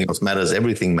says nothing else matters.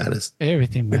 Everything matters.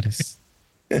 Everything matters.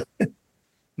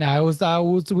 Now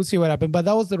we'll see what happened. But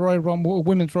that was the Royal Rumble.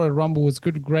 Women's Royal Rumble was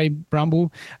good, great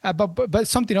Rumble. But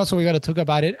something else we got to talk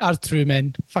about it. R3,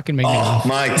 man, fucking make me laugh.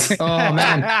 Mate. Oh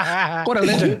man, what a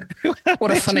legend! What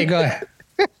a funny guy!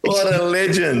 What a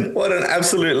legend! What an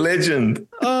absolute legend!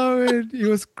 Oh man, it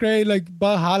was great. Like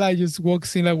Valhalla just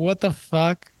walks in, like what the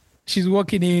fuck? She's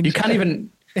walking in. You can't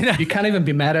even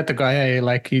be mad at the guy. Eh?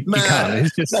 Like you can't.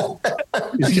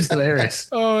 It's just hilarious.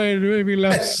 Oh, it made me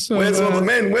laugh so Where's all the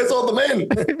men? Where's all the men?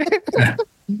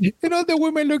 The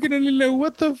women looking at him like,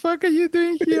 what the fuck are you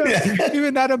doing here?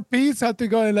 Even Adam Pearce had to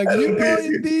go and like, you're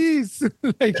doing this.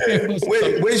 Like,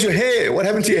 where's your hair? What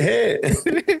happened to your hair?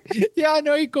 Yeah, I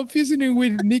know, he confusing him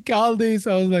with Nick Aldis.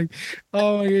 I was like,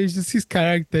 oh my God, it's just his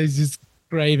character is just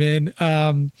great, man.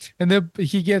 And then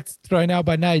he gets thrown out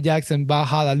by Nia Jax and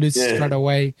Valhalla loses straight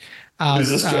away.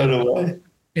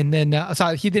 And then, so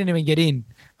he didn't even get in.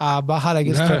 Valhalla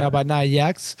gets thrown out by Nia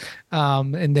Jax.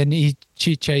 And then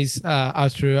she chased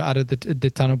Arthur out of the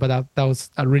tunnel. But that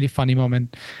was a really funny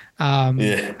moment. But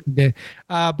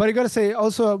I got to say,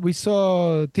 also, we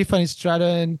saw Tiffany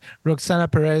Stratton, Roxana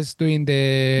Perez doing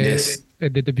the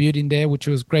debut in there, which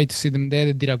was great to see them there.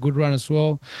 They did a good run as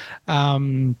well.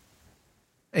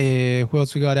 Who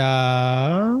else we got?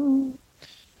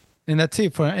 And that's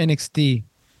it for NXT.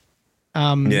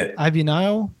 Yeah. Ivy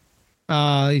Nile,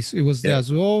 it was there Yeah.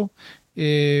 as well.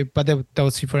 But that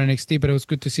was it for NXT. But it was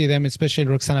good to see them, especially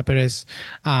Roxana Perez.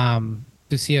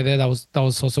 To see her there, that was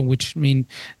awesome. Which mean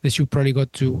they should probably go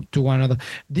to one another.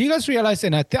 Do you guys realize?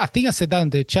 And I think I said that in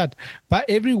the chat. But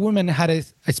every woman had a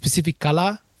specific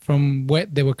color from where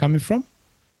they were coming from.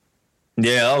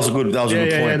 Yeah, that was a good. That was a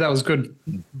good point. Yeah, that was good.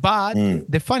 But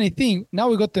the funny thing, now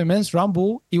we got the men's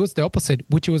rumble. It was the opposite,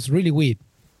 which was really weird.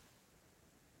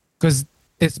 Because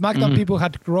the SmackDown people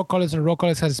had Raw colors and Raw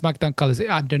colors had SmackDown colors.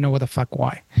 I don't know what the fuck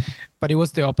why. But it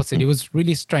was the opposite. It was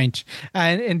really strange.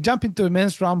 And jumping to the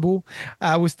men's rumble,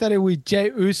 we started with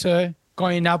Jey Uso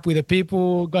going up with the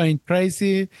people, going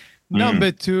crazy.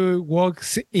 Number 2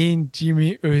 walks in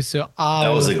Jimmy Uso. That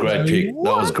was a great pick. What?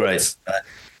 That was great.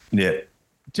 Yeah.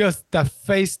 Just the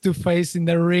face-to-face in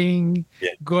the ring,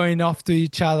 going off to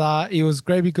each other. It was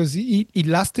great because it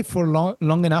lasted for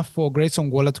long enough for Grayson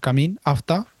Waller to come in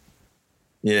after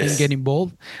and get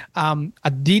involved. I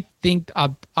did think, I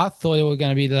thought it was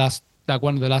going to be the last, like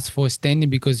one of the last 4 standing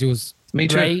because it was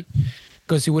great.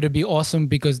 Because it would be awesome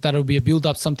because that would be a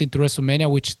build-up something to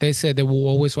WrestleMania, which they said they will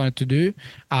always wanted to do,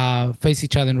 face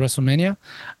each other in WrestleMania.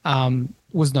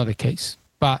 Was not the case.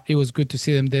 But it was good to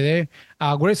see them there.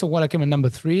 Grayson Waller came in number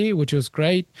 3, which was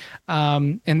great.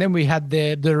 And then we had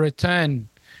the return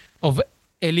of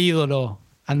El Ídolo,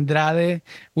 Andrade,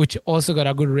 which also got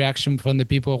a good reaction from the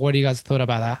people. What do you guys thought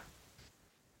about that?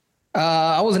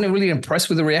 I wasn't really impressed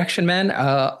with the reaction, man.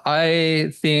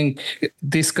 I think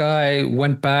this guy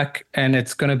went back and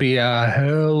it's going to be a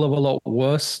hell of a lot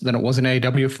worse than it was in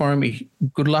AEW for him.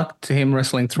 Good luck to him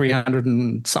wrestling 300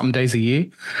 and something days a year.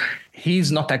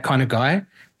 He's not that kind of guy.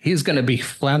 He's going to be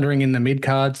floundering in the mid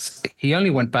cards. He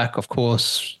only went back, of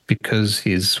course, because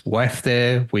his wife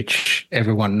there, which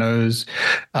everyone knows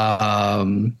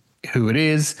who it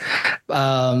is.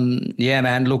 Yeah,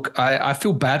 man, look, I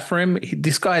feel bad for him.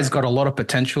 This guy's got a lot of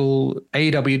potential.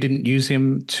 AEW didn't use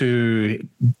him to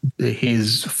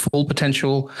his full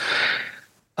potential.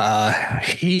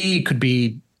 He could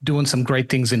be doing some great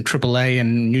things in AAA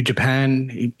and New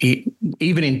Japan,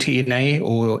 even in TNA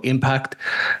or Impact.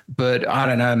 But I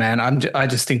don't know, man. I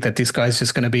just think that this guy's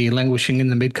just going to be languishing in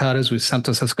the mid-carders with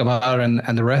Santos Escobar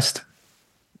and the rest.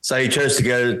 So he chose to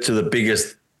go to the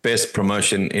biggest, best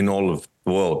promotion in all of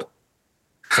the world.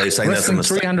 So you're saying Wrestling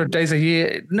that's a mistake? 300 days a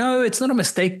year. No, it's not a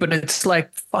mistake, but it's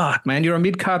like, fuck, man, you're a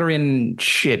mid-carder in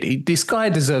shit. This guy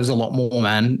deserves a lot more,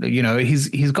 man. You know,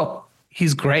 he's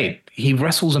great. He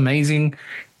wrestles amazing.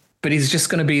 But he's just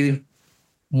going to be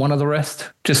one of the rest,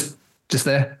 just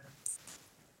there.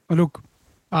 Look,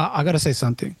 I got to say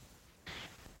something.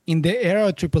 In the era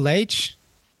of Triple H,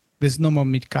 there's no more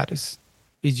mid-carders.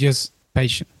 It's just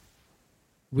patient.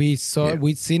 We've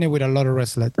seen it with a lot of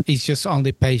wrestlers. It's just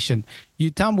only patient.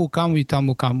 Your time will come,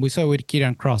 We saw it with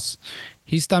Kieran Cross.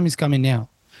 His time is coming now.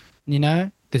 You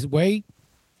know, this way,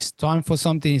 it's time for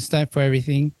something, it's time for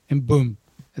everything, and boom,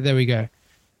 there we go.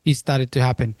 It started to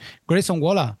happen. Grayson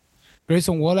Waller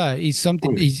is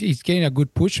something. He's getting a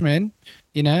good push, man.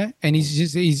 You know, and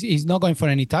he's not going for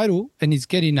any title, and he's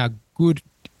getting a good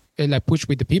like push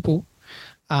with the people.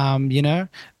 You know,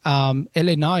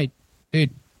 LA Knight,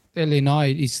 dude. LA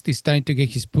Knight is starting to get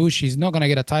his push. He's not gonna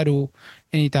get a title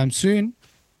anytime soon,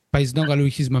 but he's not gonna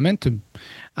lose his momentum.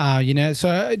 You know, so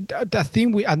I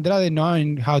think we Andrade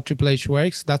knowing how Triple H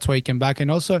works, that's why he came back. And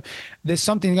also, there's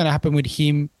something gonna happen with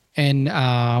him and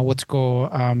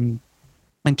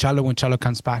and Charlo when Charlo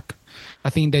comes back.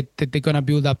 I think that they're going to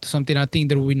build up to something. I think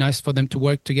that would be nice for them to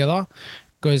work together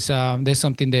because there's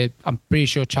something that I'm pretty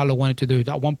sure Charlo wanted to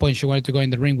do. At one point, she wanted to go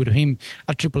in the ring with him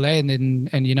at AAA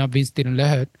and you know, Vince didn't let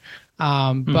her.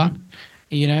 But,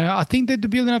 you know, I think that they're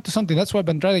building up to something. That's why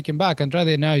Andrade came back.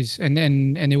 Andrade knows. And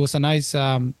it was a nice,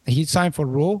 he signed for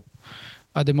Raw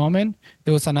at the moment.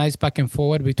 There was a nice back and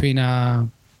forward between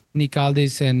Nick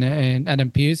Aldis and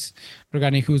Adam Pearce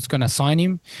regarding who's going to sign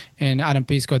him. And Adam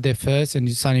Pearce got there first and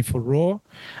he's signing for Raw,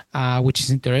 which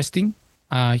is interesting.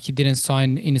 He didn't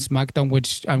sign in SmackDown,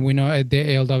 which we know at the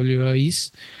ALW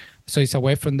is. So he's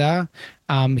away from that.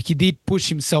 He did push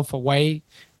himself away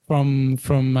from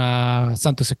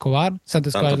Santos Escobar.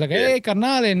 Santos Escobar was like, hey,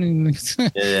 carnal. And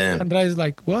Andrade's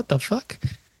like, what the fuck?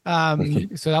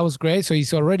 So that was great. So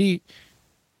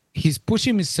he's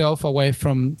pushing himself away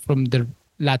from the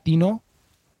Latino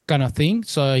kind of thing.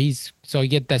 So he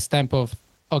get that stamp of,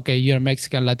 okay, you're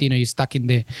Mexican Latino, you're stuck in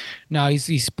there. Now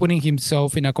he's putting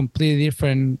himself in a completely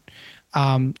different,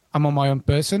 I'm on my own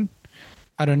person.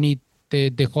 I don't need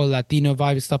the whole Latino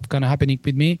vibe stuff kind of happening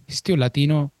with me. He's still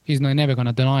Latino. He's never going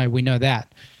to deny it. We know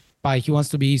that. but he wants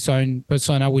to be his own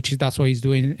persona, which is that's what he's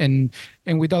doing. And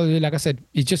with all, like I said,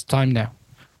 it's just time now.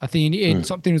 I think it's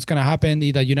something that's going to happen.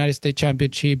 Either United States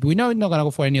Championship. We know he's not going to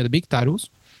go for any of the big titles,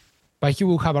 but he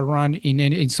will have a run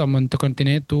in some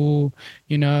Intercontinental.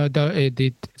 You know,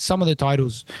 some of the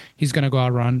titles he's going to go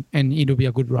a run, and it'll be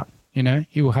a good run. You know,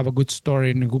 he will have a good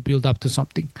story and a good build up to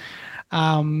something.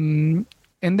 And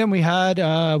then we got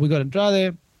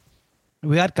Andrade.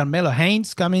 We had Carmelo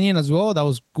Haynes coming in as well. That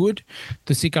was good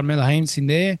to see Carmelo Haynes in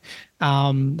there.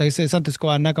 Like I said, Santos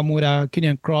Escobar, Nakamura,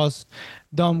 Kenyon Cross,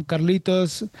 Dom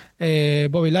Carlitos,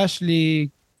 Bobby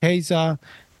Lashley, Kaiser,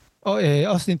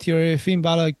 Austin Theory, Finn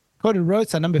Balor, Cody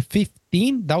Rhodes at number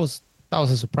 15. That was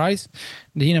a surprise.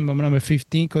 The number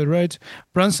 15, Cody Rhodes,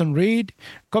 Bronson Reed,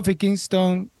 Kofi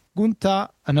Kingston, Gunther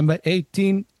at number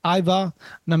 18, Ivar,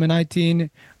 number 19,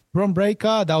 Braun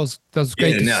Breaker. That was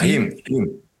great to see.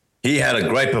 Him. He had a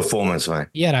great performance, man.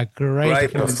 He had a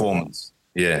great performance.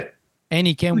 Yeah. And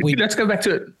he came with. Let's go back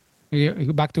to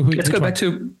it. Back to who? Let's go back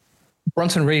to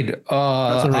Bronson Reed.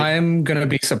 I'm going to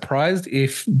be surprised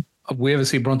if we ever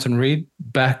see Bronson Reed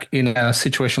back in a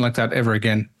situation like that ever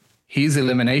again. His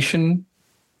elimination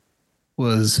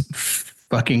was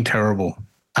fucking terrible.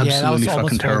 Absolutely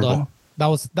fucking terrible. That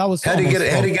was. How did he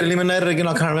get eliminated again?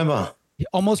 I can't remember. He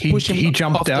almost pushed him. He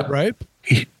jumped off the rope,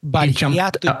 but he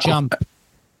had to jump.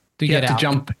 He had to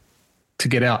jump to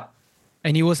get out.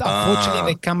 And he was,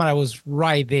 unfortunately, the camera was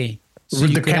right there. So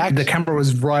the camera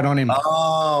was right on him.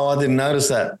 Oh, I didn't notice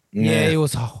that. Yeah, it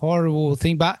was a horrible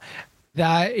thing. But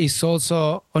that is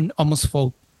also almost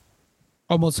fault.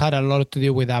 Almost had a lot to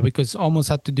do with that because almost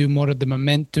had to do more of the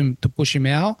momentum to push him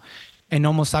out and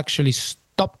almost actually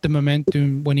stopped the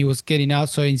momentum when he was getting out.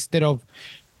 So instead of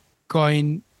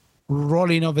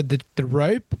rolling over the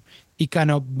rope, he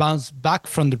kind of bounced back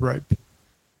from the rope.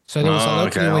 So there was a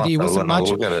lot to do with it. It wasn't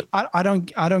much. I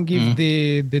don't give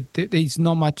it's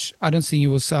not much. I don't think it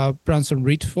was Bronson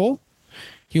Reed's fault.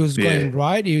 He was going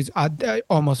right. He was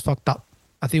almost fucked up.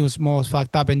 I think it was more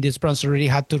fucked up, and this Bronson really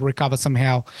had to recover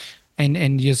somehow,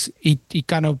 and just he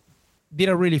kind of did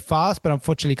it really fast. But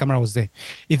unfortunately, camera was there.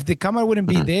 If the camera wouldn't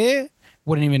be there,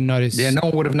 wouldn't even notice. Yeah, no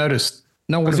one would have noticed.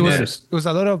 No one would have noticed. It was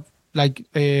a lot of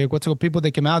people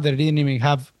that came out that didn't even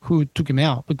have who took him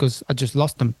out because I just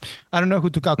lost them. I don't know who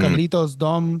took out Carlitos,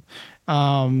 Dom.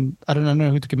 I don't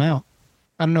know who took him out.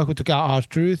 I don't know who took out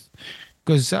R-Truth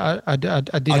because I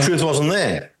didn't. R-Truth wasn't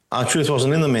there. R-Truth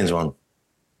wasn't in the men's one.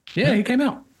 Yeah, he came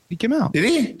out. He came out. Did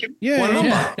he? Yeah. What number?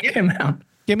 Yeah, he came out.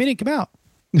 Came in and came out.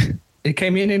 He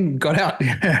came in and got out.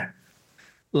 Yeah.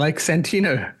 Like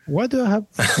Santino. Why do I have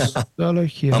Solo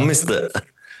here? I missed it.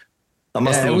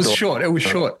 It was short. It was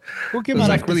short. Who came it was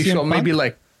out like really short. Punk? Maybe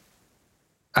like,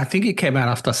 I think it came out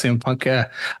after CM Punk. I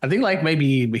think like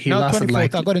maybe he lasted 24th.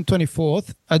 like. I got in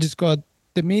 24th. I just got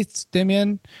The Miz,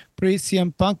 Damian, Priest,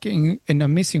 CM Punk, and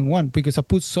I'm missing one because I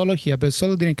put Solo here, but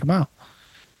Solo didn't come out.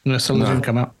 No, Solo didn't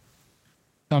come out.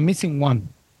 So I'm missing one.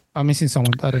 I'm missing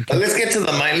someone. I don't care. Let's get to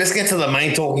the main. Let's get to the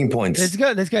main talking points. Let's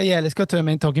go. Yeah, let's go to the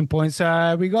main talking points.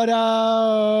 We got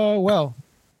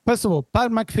first of all, Pat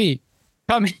McAfee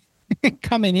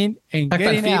coming in and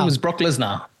getting out. Was Brock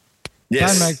Lesnar.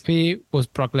 Yes. Pat McAfee was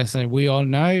Brock Lesnar. We all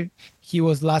know he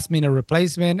was last minute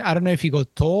replacement. I don't know if he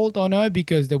got told or no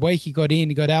because the way he got in,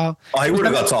 he got out. Oh, he would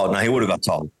have got told. No, he would have got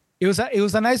told. It was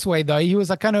a nice way though. He was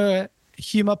a kind of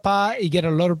humor part. He gave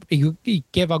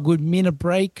a good minute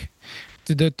break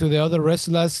to the other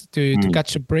wrestlers to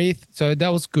catch a breath. So that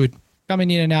was good. Coming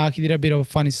in and out, he did a bit of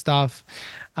funny stuff.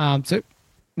 So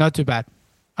not too bad.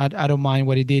 I don't mind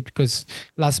what he did because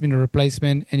last minute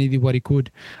replacement and he did what he could.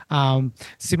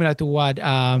 Similar to what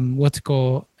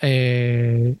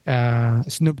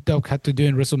Snoop Dogg had to do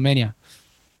in WrestleMania.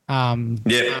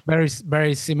 Very,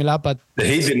 very similar, but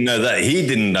he didn't know that. He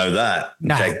didn't know that.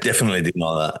 Nah. Jake definitely didn't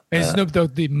know that. And Snoop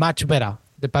Dogg did much better.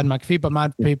 The Pat McAfee, but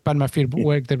Pat McAfee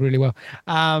worked it really well.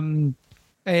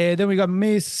 Then we got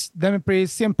Miz, Damien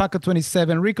Priest, CM Punk at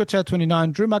 27, Ricochet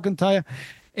 29, Drew McIntyre,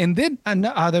 and then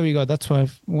there we go. That's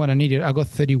what I needed. I got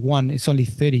 31. It's only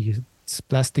 30. It's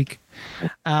plastic.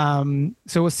 So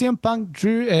it was CM Punk,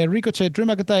 Ricochet, Drew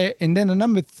McIntyre, and then the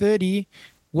number 30.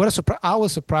 What a surprise! I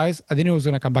was surprised. I didn't know it was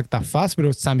going to come back that fast, but it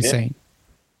was Sami Zayn.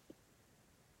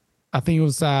 I think it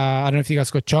was. I don't know if you guys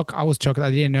got shocked. I was shocked.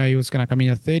 I didn't know he was going to come in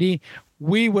at 30.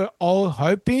 We were all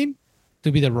hoping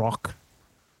to be The Rock.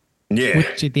 Yeah.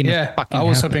 Which it didn't fucking I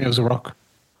was happen. hoping it was The Rock.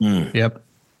 Yep.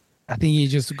 I think he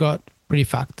just got pretty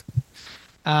fucked.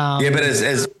 But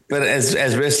as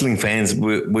wrestling fans,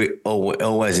 we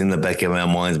always in the back of our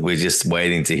minds, we're just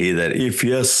waiting to hear that. If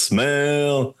you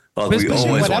smell, like we always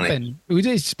what want happened,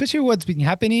 especially what's been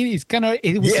happening, it's kind of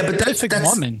it was a perfect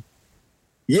moment.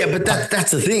 Yeah, but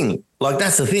that's the thing. Like,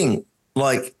 that's the thing.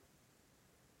 Like,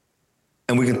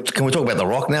 and can we talk about The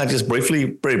Rock now, just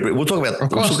briefly? We'll talk about.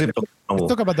 Let's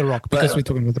talk about The Rock because we're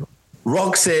talking about The Rock.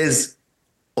 Rock says,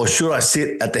 or should I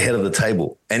sit at the head of the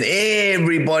table? And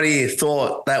everybody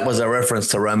thought that was a reference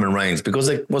to Roman Reigns because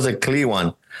it was a clear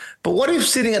one. But what if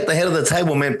sitting at the head of the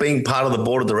table meant being part of the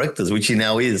board of directors, which he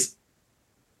now is?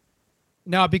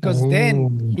 No, because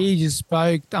then he just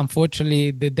spoke,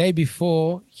 unfortunately, the day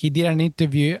before, he did an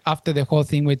interview after the whole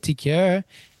thing with TKO,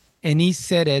 and he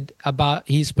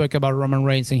spoke about Roman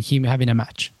Reigns and him having a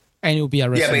match. And it will be a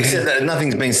WrestleMania. Yeah, but he said that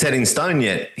nothing's been set in stone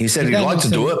yet. He said he'd like to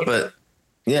do it, but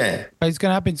yeah. But it's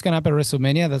going to happen. It's going to happen at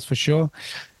WrestleMania, that's for sure.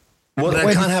 Well,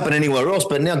 that can't happen anywhere else,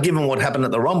 but now given what happened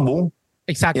at the Rumble.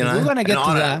 Exactly. We're going to get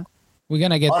to that. We're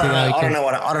going to get to that. I don't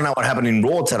know what happened in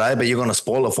Raw today, but you're going to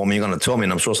spoil it for me. You're going to tell me,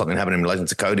 and I'm sure something happened in relation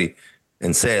to Cody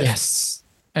and Seth. Yes.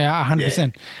 Yeah, 100%. Yeah.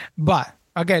 But,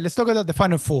 okay, let's talk about the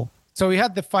Final Four. So we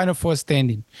had the Final Four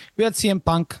standing. We had CM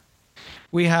Punk.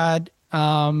 We had,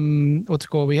 what's it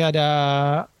called? We had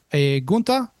a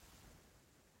Gunther,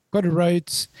 Cody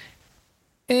Rhodes,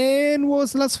 and what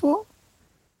was the last four?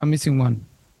 I'm missing one.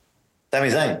 Sami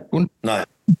Zayn? No.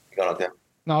 You got it there.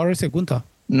 No, I already said Gunther.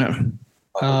 No.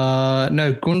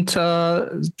 No,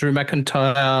 Gunther, Drew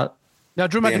McIntyre. No,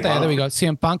 Drew McIntyre. There we go.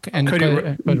 CM Punk and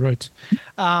Cody Rhodes.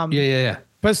 Yeah.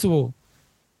 First of all,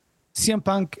 CM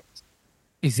Punk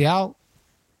is out.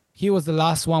 He was the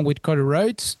last one with Cody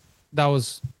Rhodes. That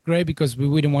was great because we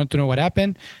didn't want to know what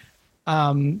happened.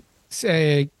 Cody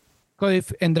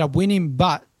ended up winning,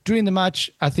 but during the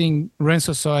match, I think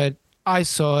Renzo saw it. I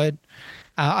saw it.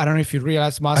 I don't know if you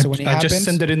realized, Marcel, when it happens. I just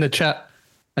sent it in the chat.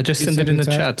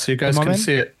 So you guys can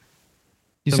see it.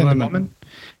 You sent the moment?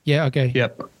 Yeah, okay.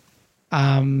 Yep.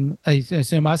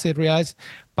 So Marcel realized,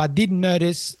 but did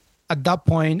notice at that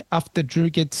point after Drew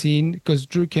gets in, because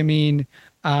Drew came in,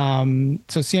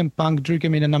 so CM Punk, Drew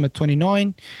came in at number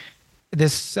 29.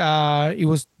 It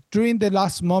was during the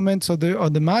last moments of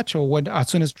the match, or when as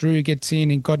soon as Drew gets in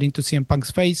and got into CM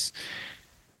Punk's face,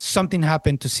 something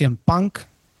happened to CM Punk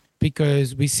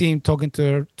because we see him talking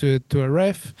to a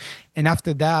ref, and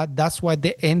after that, that's why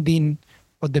the ending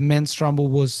of the men's rumble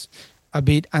was a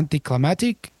bit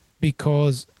anticlimactic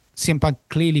because CM Punk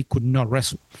clearly could not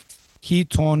wrestle. He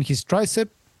torn his tricep,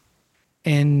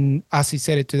 and as he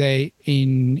said it today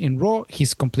in Raw,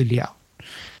 he's completely out.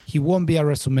 He won't be at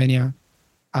WrestleMania,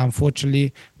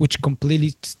 unfortunately, which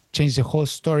completely changed the whole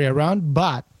story around,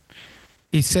 but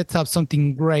it sets up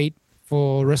something great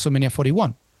for WrestleMania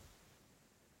 41.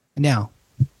 Now,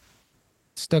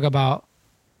 let's talk about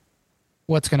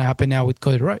what's going to happen now with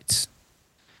Cody Rhodes.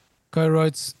 Cody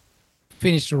Rhodes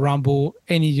finished the Rumble,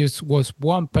 and he just was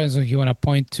one person he want to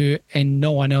point to and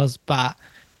no one else but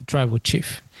the Tribal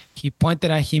Chief. He pointed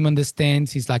at him on the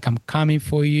stands. He's like, I'm coming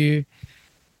for you.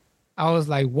 I was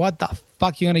like, what the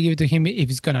fuck you going to give it to him if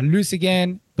he's going to lose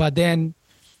again? But then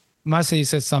Marseille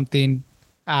said something,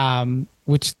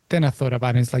 which then I thought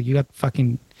about it. It's like, you got to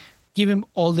fucking give him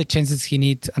all the chances he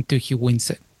needs until he wins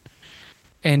it.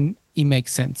 And it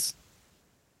makes sense.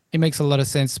 It makes a lot of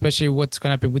sense, especially what's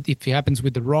going to happen if it happens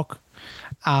with The Rock.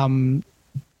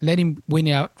 Let him win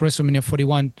out WrestleMania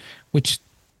 41, which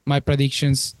my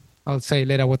predictions, I'll say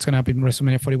later what's going to happen in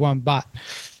WrestleMania 41. But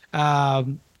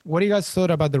what do you guys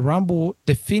thought about the Rumble,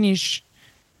 the finish,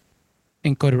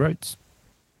 and Cody Rhodes?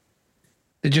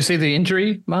 Did you see the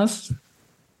injury, Maz?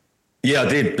 Yeah, I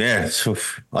did. Yeah,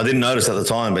 I didn't notice at the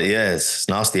time, but yeah, it's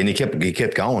nasty, and he kept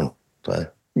going. So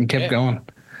he kept going.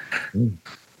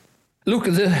 Look,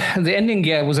 the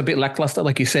ending, was a bit lackluster,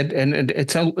 like you said, and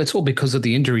it's all because of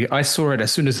the injury. I saw it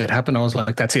as soon as it happened. I was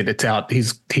like, "That's it, it's out.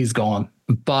 He's gone."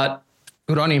 But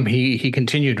good on him. He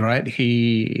continued, right?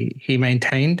 He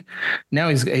maintained. Now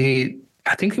I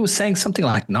think he was saying something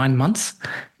like 9 months.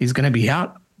 He's going to be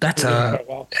out. That's a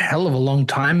hell of a long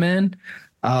time, man.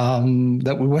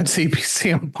 That we won't see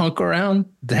CM Punk around.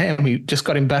 Damn, we just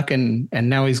got him back and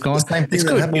now he's gone. It's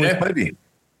good, with Cody.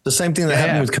 The same thing that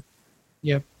happened with Cody.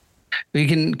 Yep. He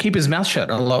can keep his mouth shut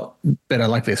a lot better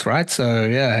like this, right? So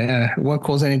it won't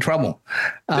cause any trouble.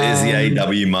 There's the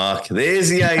AEW mark. It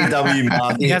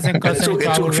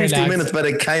took 15 minutes, but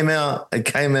it came out.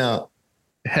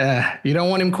 You don't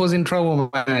want him causing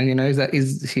trouble, man. You know, he's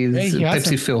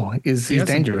Pepsi Phil. He's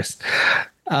dangerous.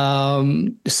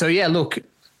 So look,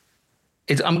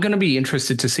 I'm going to be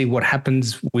interested to see what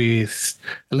happens with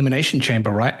Elimination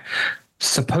Chamber, right?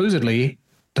 Supposedly,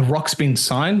 The Rock's been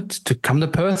signed to come to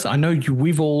Perth. I know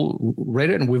we've all read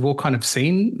it and we've all kind of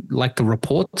seen like the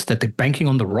reports that they're banking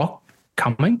on The Rock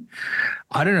coming.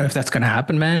 I don't know if that's going to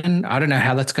happen, man. I don't know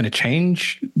how that's going to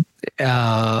change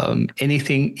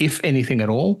anything, if anything at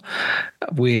all,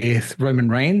 with Roman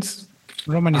Reigns?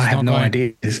 Roman is I have not no going.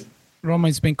 idea.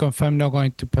 Roman's been confirmed not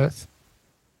going to Perth.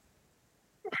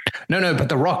 No, but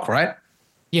The Rock, right?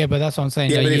 Yeah, but that's what I'm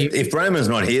saying. Yeah, Like, but if Roman's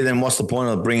not here, then what's the point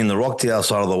of bringing The Rock to the other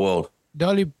side of the world?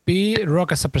 there'll only be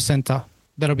Rock as a presenter.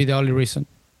 That'll be the only reason.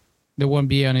 There won't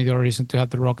be any other reason to have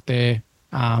The Rock there.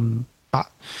 But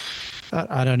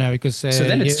I don't know because So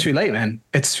then it's too late, man.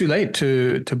 It's too late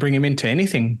to bring him into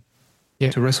anything.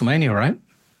 Yeah. To WrestleMania, right?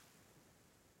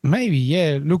 Maybe,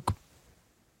 yeah. Look,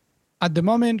 at the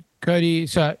moment, Cody.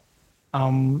 So,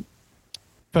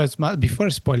 first, before I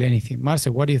spoil anything,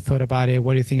 Marcel, what do you thought about it?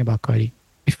 What do you think about Cody?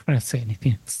 Before I say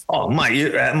anything else. Oh,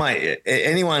 mate,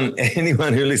 anyone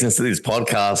who listens to this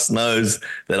podcast knows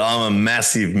that I'm a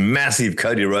massive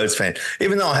Cody Rhodes fan.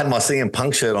 Even though I had my CM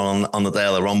Punk shirt on the day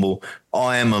of the Rumble,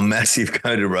 I am a massive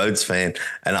Cody Rhodes fan,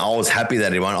 and I was happy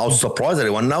that he won. I was surprised that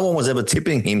he won. No one was ever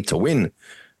tipping him to win.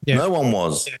 Yeah. No one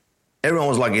was. Yeah. Everyone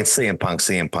was like, it's CM Punk,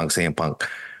 CM Punk, CM Punk.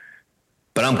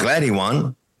 But I'm glad he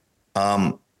won.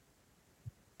 A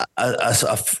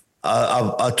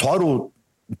title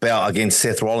bout against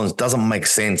Seth Rollins doesn't make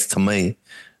sense to me.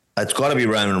 It's got to be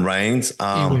Roman Reigns.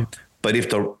 But if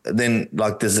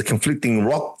there's a conflicting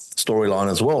Rock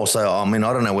storyline as well. So I mean,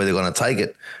 I don't know where they're going to take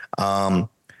it. I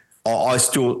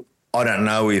don't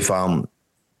know if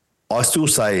I still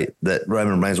say that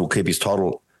Roman Reigns will keep his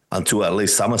title until at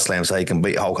least SummerSlam so he can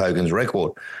beat Hulk Hogan's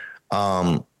record.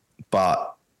 But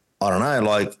I don't know,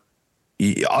 like.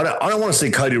 I don't want to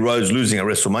see Cody Rhodes losing at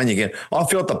WrestleMania again. I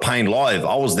felt the pain live.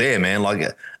 I was there, man.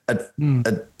 Like,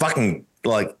 fucking,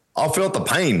 like, I felt the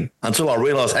pain until I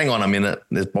realized, hang on a minute,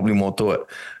 there's probably more to it.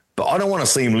 But I don't want to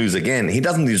see him lose again. He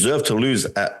doesn't deserve to lose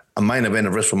at a main event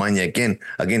of WrestleMania again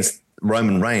against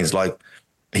Roman Reigns. Like,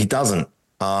 he doesn't.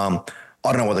 I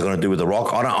don't know what they're going to do with The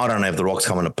Rock. I don't know if The Rock's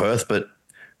coming to Perth, but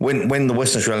when the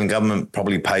Western Australian government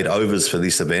probably paid overs for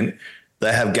this event,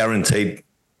 they have guaranteed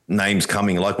names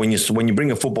coming. Like when you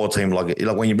bring a football team, like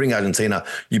when you bring Argentina,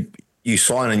 you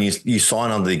sign and you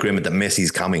sign under the agreement that Messi's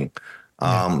coming.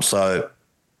 So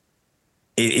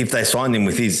if they signed him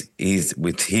with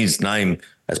his name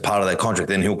as part of their contract,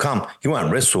 then he'll come. He won't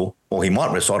wrestle, or he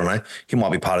might wrestle. I don't know. He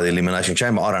might be part of the Elimination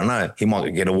Chamber. I don't know. He might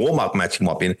get a warm-up match. He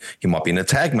might be in a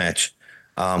tag match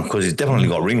because he's definitely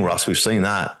got ring rust. We've seen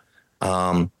that.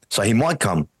 So he might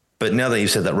come. But now that you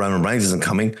said that Roman Reigns isn't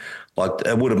coming, like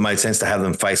it would have made sense to have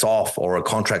them face off or a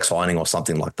contract signing or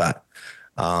something like that.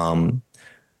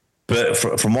 But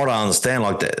from what I understand,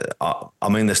 like I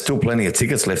mean, there's still plenty of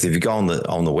tickets left. If you go on the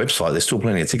website, there's still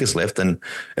plenty of tickets left, and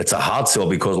it's a hard sell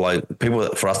because like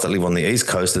people, for us that live on the East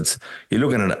Coast, you're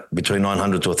looking at between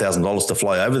 $900 to $1,000 to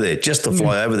fly over there, just to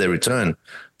fly over there, return.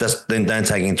 Then don't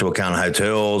take into account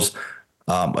hotels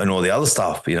and all the other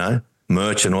stuff,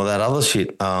 merch and all that other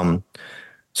shit.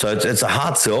 So it's a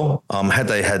hard sell. Had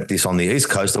they had this on the East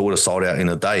Coast, they would have sold out in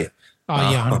a day.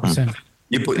 Oh, yeah, 100%.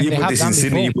 You put this in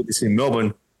Sydney, you put this in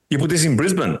Melbourne, you put this in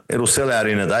Brisbane, it'll sell out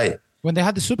in a day. When they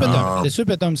had the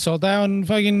Superdome sold out in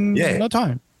fucking no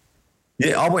time.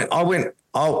 Yeah, I went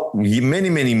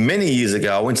many years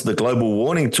ago. I went to the Global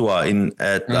Warning Tour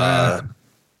at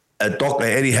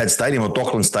Etihad Stadium or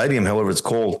Dockland Stadium, however it's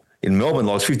called, in Melbourne.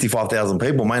 Like 55,000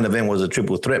 people. Main event was a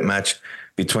triple threat match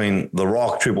between The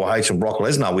Rock, Triple H, and Brock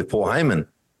Lesnar with Paul Heyman.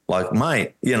 Like,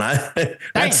 mate,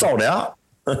 that sold out.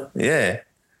 Yeah.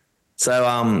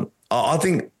 So I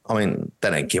think, they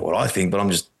don't get what I think, but I'm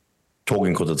just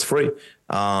talking because it's free.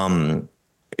 If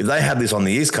they had this on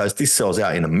the East Coast, this sells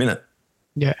out in a minute.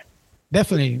 Yeah,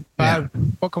 definitely. But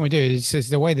what can we do? It's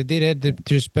just the way they did it. They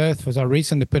just Perth was a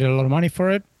reason. They put a lot of money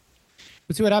for it.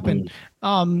 Let's see what happened.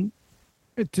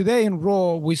 Today in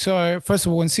Raw, we saw, first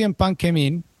of all, when CM Punk came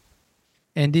in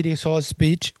and did his whole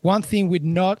speech, one thing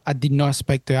I did not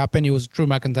expect to happen, it was Drew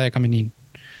McIntyre coming in.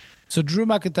 So Drew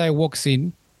McIntyre walks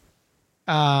in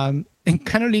and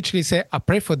kind of literally said, I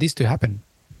pray for this to happen.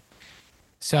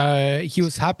 So he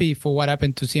was happy for what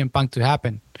happened to CM Punk to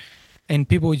happen. And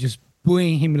people were just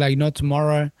booing him like no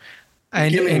tomorrow.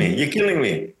 You're killing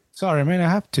me. Sorry, man, I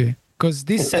have to. Because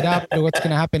this set up what's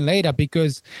going to happen later.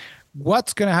 Because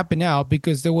what's going to happen now,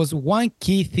 because there was one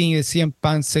key thing that CM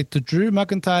Punk said to Drew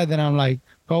McIntyre, then I'm like,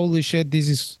 holy shit, this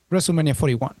is WrestleMania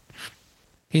 41.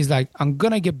 He's like, I'm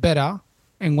going to get better.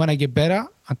 And when I get better,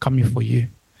 I'm coming for you.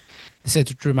 He said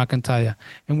to Drew McIntyre.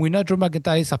 And we know Drew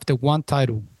McIntyre is after one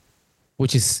title,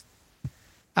 which is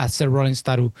a Seth Rollins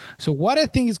title. So what I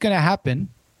think is going to happen,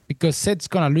 because Seth's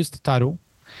going to lose the title,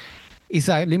 is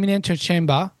that Elimination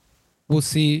Chamber, we'll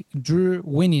see Drew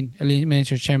winning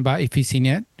Elimination Chamber if he's in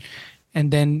it, and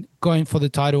then going for the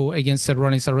title against Seth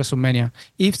Rollins at WrestleMania.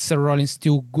 If Seth Rollins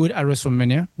still good at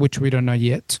WrestleMania, which we don't know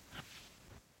yet,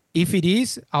 If it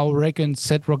is, I reckon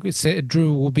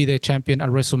Drew will be the champion at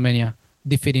WrestleMania,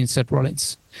 defeating Seth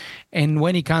Rollins. And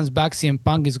when he comes back, CM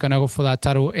Punk is gonna go for that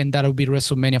title, and that'll be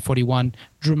WrestleMania 41.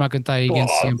 Drew McIntyre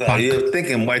against CM Punk. You're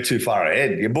thinking way too far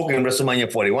ahead. You're booking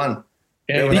WrestleMania 41.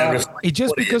 It's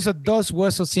just because of those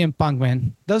words of CM Punk,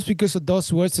 man. Just because of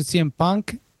those words of CM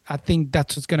Punk, I think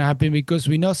that's what's gonna happen, because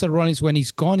we know Seth Rollins, when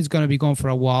he's gone, he's gonna be gone for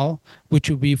a while, which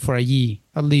will be for a year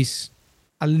at least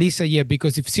a year.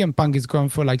 Because if CM Punk is gone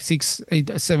for like 6,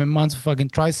 8, 7 months of fucking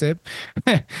tricep,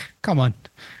 come on,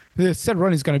 Seth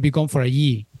Rollins is gonna be gone for a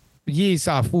year. A year is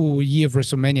a full year of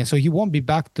WrestleMania, so he won't be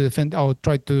back to defend or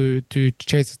try to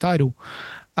chase the title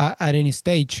at any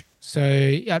stage. So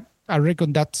I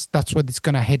reckon that's what it's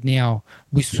gonna head now.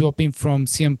 We're swapping from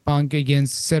CM Punk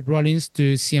against Seth Rollins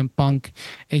to CM Punk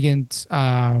against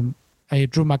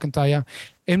Drew McIntyre,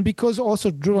 and because also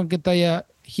Drew McIntyre,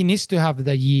 he needs to have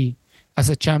the year as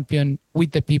a champion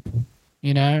with the people.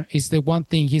 You know, it's the one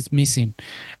thing he's missing,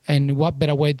 and what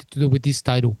better way to do with this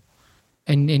title?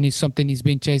 And it's something he's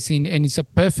been chasing, and it's a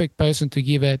perfect person to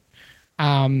give it,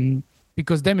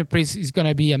 because Damian Priest is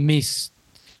gonna be a miss,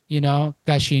 you know,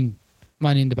 cash in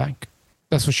Money in the Bank.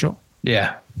 That's for sure.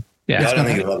 Yeah. I don't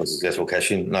think he'll have a successful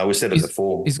cash in. No, we said it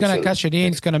before. He's going to cash it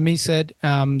in. He's going to miss it.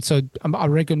 So I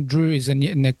reckon Drew is the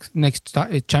next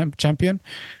champion.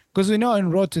 Because we know in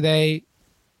Raw today,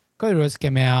 Cody Rhodes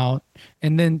came out,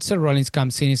 and then Seth Rollins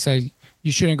comes in and says,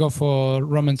 you shouldn't go for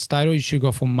Roman's title. You should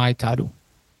go for my title.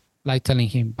 Like telling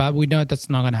him. But we know that's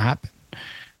not going to happen.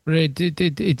 It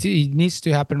needs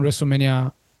to happen.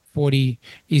 WrestleMania 40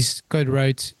 is Cody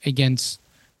Rhodes against,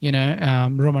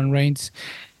 Roman Reigns.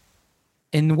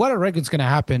 And what I reckon is going to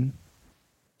happen,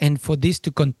 and for this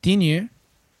to continue,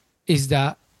 is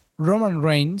that Roman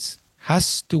Reigns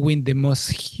has to win the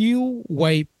most heel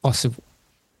way possible.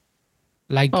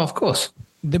 Of course.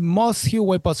 The most heel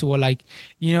way possible. A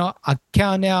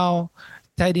count out,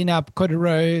 tidying up Cody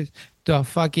Rhodes to a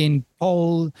fucking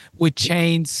pole with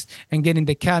chains and getting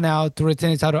the count out to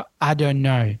retain his title. I don't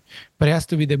know. But it has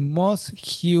to be the most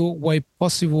heel way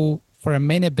possible for a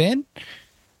main event.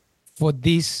 For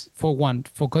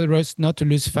Cody Rhodes not to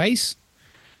lose face,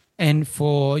 and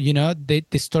for the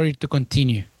story to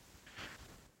continue,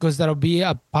 because that'll be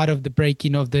a part of the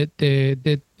breaking of the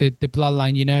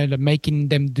bloodline. Making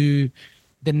them do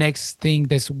the next thing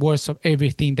that's worst of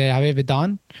everything they have ever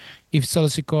done. If Solo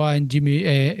Sikoa and Jimmy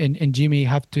and Jimmy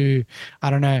have to,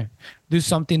 I don't know, do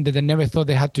something that they never thought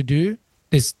they had to do,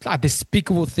 this a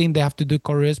despicable thing they have to do,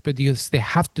 Cody, but because they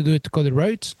have to do it to Cody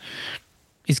Rhodes.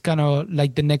 It's kind of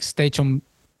like the next stage on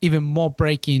even more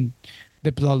breaking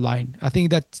the bloodline. I think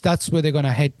that's where they're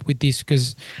gonna head with this,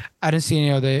 because I don't see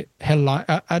any other headline.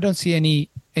 I don't see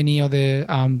any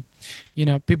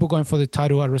other people going for the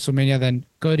title at WrestleMania than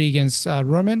Cody against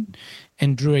Roman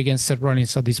and Drew against Seth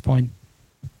Rollins at this point.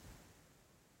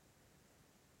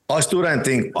 I still don't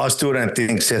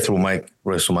think Seth will make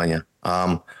WrestleMania.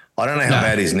 I don't know how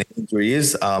bad his knee injury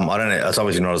is. I don't know. It's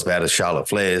obviously not as bad as Charlotte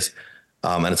Flair's.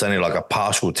 And it's only like a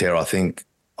partial tear, I think,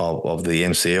 of the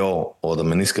MCL or the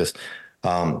meniscus.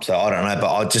 So I don't know,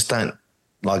 but I just don't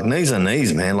like knees are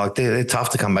knees, man. Like they're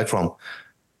tough to come back from.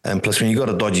 And plus, when you got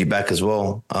a dodgy back as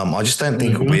well, I just don't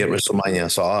think he'll be at WrestleMania.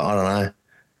 So I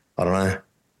don't know.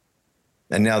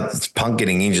 And now it's Punk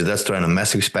getting injured. That's throwing a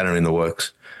massive spanner in the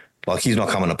works. Like he's not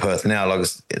coming to Perth now. Like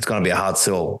it's going to be a hard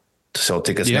sell to sell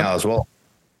tickets now as well.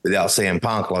 Without CM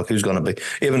Punk, like who's going to be?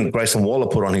 Even Grayson Waller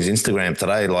put on his Instagram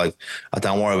today, like,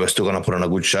 don't worry, we're still going to put on a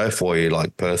good show for you,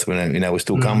 like Perth. We're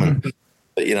still coming.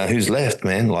 But who's left,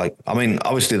 man? Like, I mean,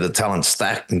 obviously the talent's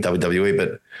stacked in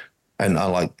WWE,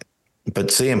 but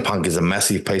CM Punk is a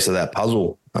massive piece of that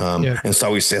puzzle, and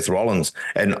so is Seth Rollins,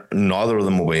 and neither of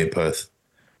them will be in Perth.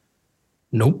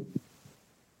 Nope.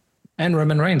 And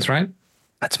Roman Reigns, right?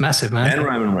 That's massive, man. And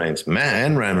Roman Reigns.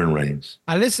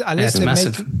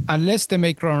 Unless they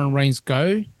make Roman Reigns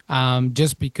go,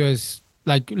 just because,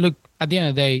 look, at the end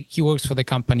of the day, he works for the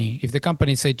company. If the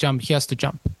company say jump, he has to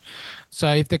jump. So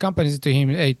if the company says to him,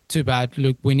 hey, too bad,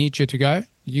 look, we need you to go,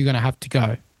 you're going to have to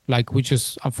go. We're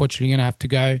just unfortunately going to have to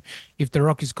go. If The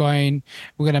Rock is going,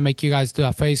 we're going to make you guys do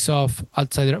a face-off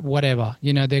outside, whatever.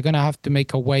 They're going to have to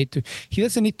make a way to. He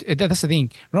doesn't need to, that's the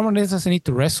thing. Roman Reigns doesn't need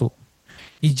to wrestle.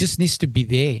 He just needs to be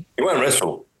there. He won't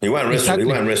wrestle. Exactly.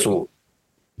 He won't wrestle.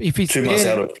 If he's 2 months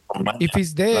there, out of if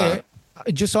he's there,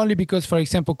 just only because, for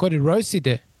example, Cody Rhodes is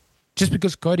there. Just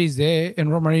because Cody's there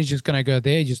and Roman Reigns is just gonna go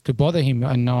there just to bother him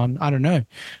and I don't know,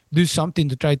 do something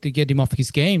to try to get him off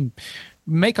his game.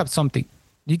 Make up something.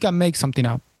 You can make something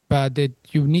up, but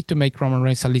you need to make Roman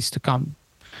Reigns at least to come.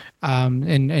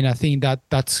 And I think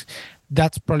that's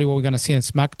probably what we're gonna see in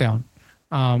SmackDown.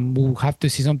 We'll have to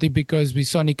see something because we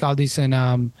saw Nick Aldis and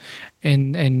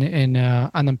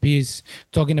Adam Pearce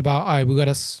talking about, all right,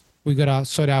 we gotta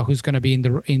sort out who's gonna be in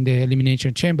the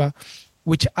elimination chamber,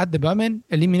 which at the moment,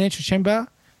 elimination chamber,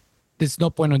 there's no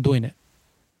point on doing it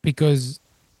because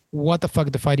what the fuck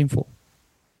they're fighting for?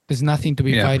 There's nothing to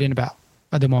be fighting about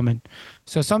at the moment.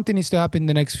 So something needs to happen in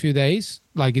the next few days,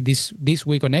 like this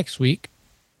week or next week,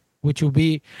 which will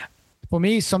be, for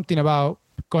me, something about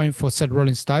going for Seth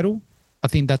Rollins' title. I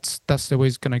think that's the way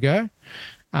it's gonna go.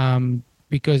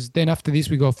 Because then after this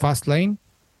we go Fast Lane,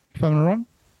 if I'm not wrong.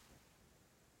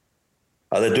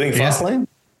 Are they doing Fast Lane?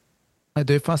 I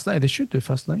do Fast Lane. They should do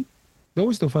Fast Lane. They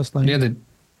always do Fast Lane. Yeah, they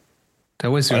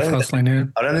always do Fast Lane. Yeah.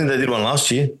 I don't think they did one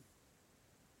last year.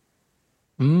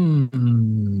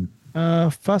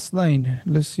 Fast Lane.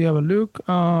 Let's see. Have a look.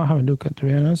 Have a look at, to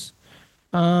be honest.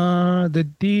 The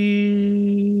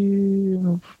D.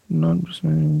 Not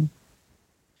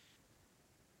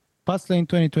Fast Lane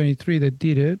 2023. They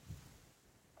did it.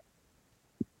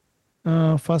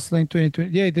 Fast Lane 2020.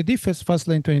 Yeah, they did Fast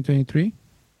Lane 2023.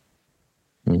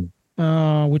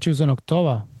 Which was in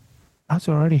October. That's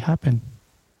already happened.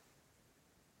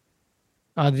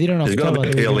 They did in October. There's got to be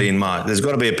a PLE in March. There's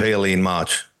got to be a PLE in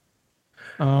March.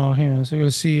 Oh, hang on. So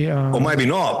you'll see. Or maybe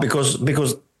not,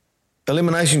 because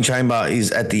Elimination Chamber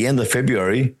is at the end of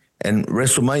February and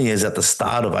WrestleMania is at the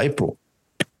start of April.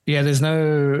 Yeah, there's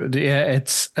no. Yeah,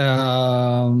 it's.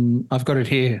 I've got it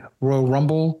here. Royal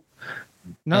Rumble.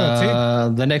 No, that's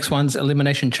it. The next one's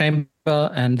Elimination Chamber,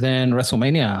 and then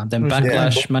WrestleMania, then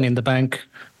Backlash, Money in the Bank.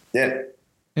 Yeah,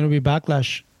 it'll be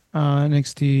Backlash,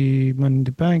 NXT, Money in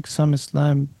the Bank,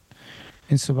 SummerSlam,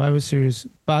 in Survivor Series,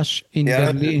 Bash in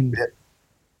Berlin.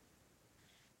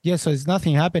 Yeah, so it's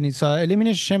nothing happening. So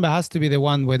Elimination Chamber has to be the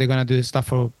one where they're gonna do the stuff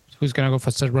for who's gonna go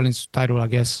for Seth Rollins' title, I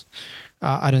guess.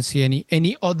 I don't see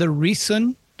any other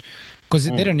reason because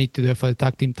they don't need to do it for the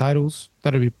tag team titles.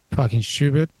 That'll be fucking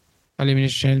stupid.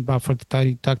 Elimination Chamber for the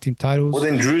tag team titles. Well,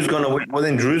 then Drew's gonna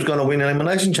win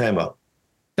Elimination Chamber.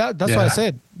 That's what I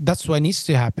said. That's what needs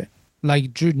to happen.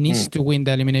 Like Drew needs to win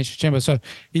the Elimination Chamber. So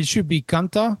it should be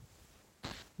Kanta,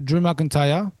 Drew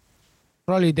McIntyre,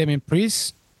 probably Damien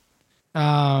Priest. Who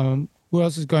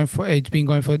else is going for? It's been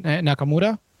going for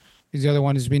Nakamura. He's the other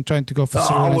one who's been trying to go for.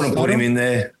 I wouldn't put him in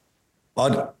there. I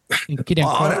don't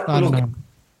know.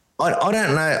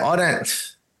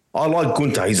 I like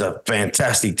Gunther. He's a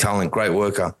fantastic talent, great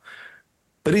worker.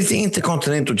 But he's the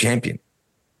Intercontinental Champion.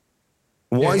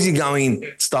 Why is he going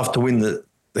stuff to win the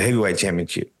heavyweight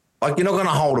championship? Like, you're not going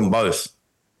to hold them both.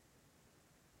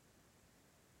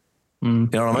 You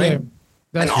know what I mean?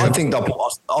 Yeah, and I think they'll put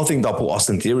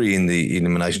Austin Theory in the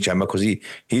Elimination Chamber because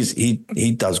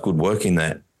he does good work in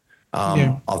that.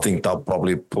 I think they'll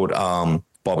probably put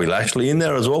Bobby Lashley in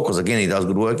there as well because, again, he does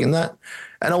good work in that.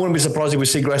 And I wouldn't be surprised if we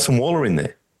see Grayson Waller in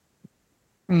there.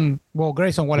 Well,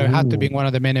 Grayson Waller had to be in one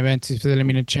of the main events for the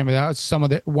Elimination Chamber.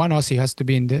 One Aussie has to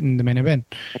be in the main event.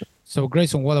 So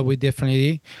Grayson Waller would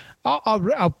definitely. I'd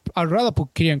rather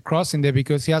put Karrion Kross in there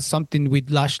because he has something with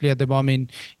Lashley at the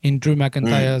moment in Drew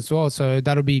McIntyre as well. So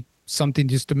that'll be something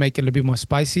just to make it a little bit more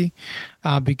spicy.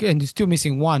 And you're still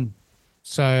missing one.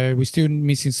 So we're still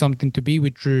missing something to be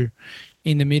with Drew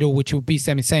in the middle, which will be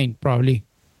Sami Zayn probably.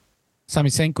 Sami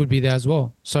Zayn could be there as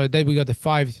well. So then we got the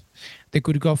 5. They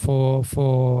could go for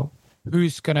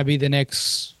who's going to be the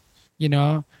next,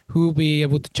 who will be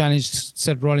able to challenge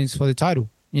Seth Rollins for the title,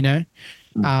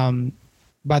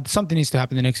 But something needs to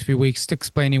happen in the next few weeks to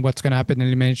explaining what's going to happen in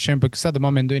Elimination Chamber because at the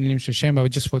moment doing Elimination Chamber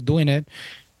just for doing it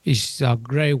is a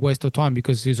great waste of time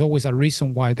because there's always a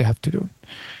reason why they have to do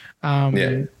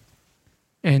it.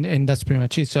 And that's pretty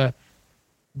much it. So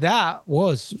that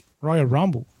was Royal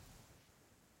Rumble.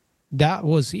 That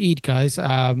was it, guys.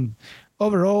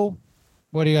 Overall,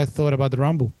 what do you guys thought about the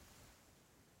Rumble?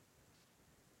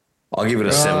 I'll give it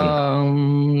a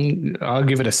 7. I'll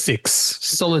give it a 6.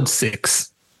 Solid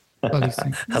 6.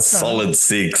 A solid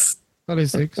 6. Solid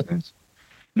 6.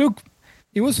 Look,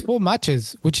 it was 4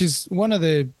 matches, which is one of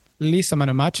the least amount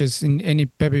of matches in any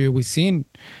pay-per-view we've seen,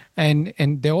 and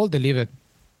they all delivered.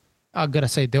 I gotta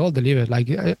say, they all delivered. Like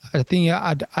I think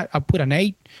I put an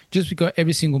 8 just because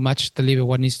every single match delivered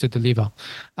what needs to deliver.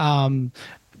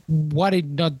 Why it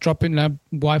not dropping?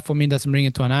 Why for me doesn't bring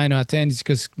it to a 9 or a 10 is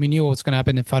because we knew what's gonna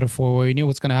happen in Fatal 4. We knew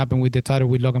what's gonna happen with the title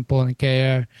with Logan Paul and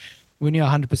KO. We knew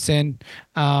 100%.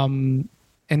 And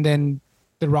then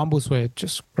the Rumbles were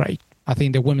just great. I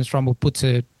think the Women's Rumble puts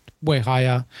it way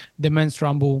higher. The Men's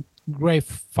Rumble, great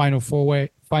Final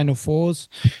Fours.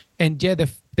 And yeah, the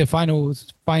final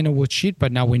was shit,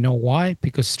 but now we know why,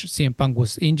 because CM Punk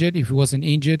was injured. If he wasn't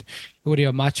injured, it would have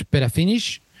a much better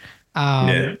finish.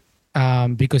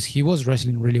 because he was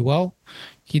wrestling really well.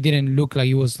 He didn't look like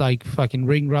he was like fucking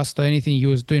ring rust or anything. He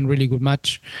was doing really good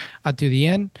match until the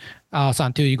end. So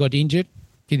until he got injured,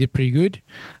 he did pretty good.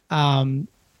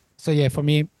 So yeah, for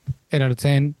me, 8 out of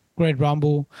 10. Great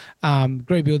Rumble.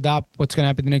 Great build up. What's going to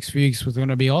happen the next few weeks was going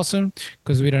to be awesome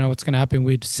because we don't know what's going to happen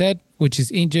with Seth, which is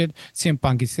injured. CM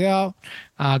Punk is out.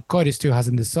 Cody still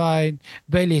hasn't decided.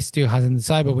 Bayle still hasn't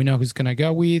decided, but we know who's going to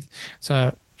go with.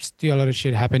 So still a lot of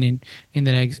shit happening in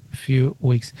the next few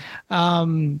weeks.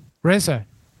 Renzo,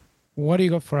 what do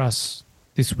you got for us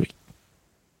this week?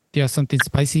 Do you have something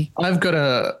spicy? I've got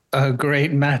a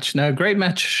great match. No, great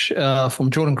match from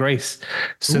Jordan Grace.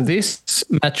 So this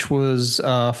match was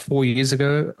 4 years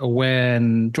ago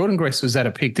when Jordan Grace was at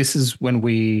a peak. This is when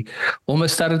we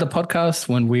almost started the podcast,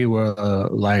 when we were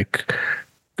like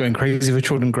going crazy with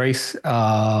Jordan Grace.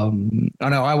 I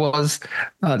know I was.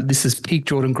 This is peak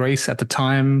Jordan Grace at the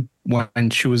time when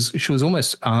she was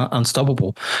almost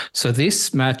unstoppable. So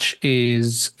this match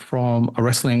is from a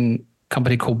wrestling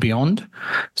company called Beyond.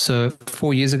 So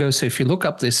 4 years ago. So if you look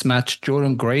up this match,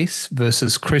 Jordan Grace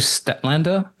versus Chris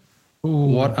Statlander,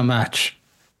 what a match.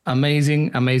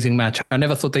 Amazing match. I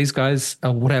never thought these guys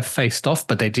would have faced off,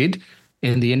 but they did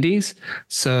in the Indies.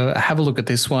 So have a look at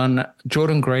this one.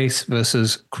 Jordan Grace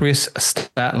versus Chris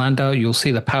Statlander. You'll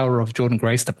see the power of Jordan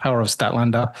Grace, the power of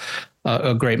Statlander.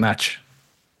 A great match.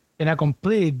 And a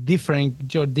completely different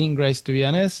Jordan Grace, to be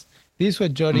honest. This was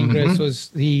Jordan Grace was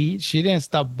she didn't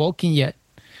stop bulking yet.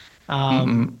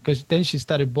 Because then she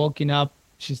started bulking up.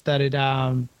 She started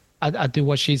at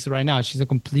what she's right now. She's a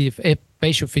complete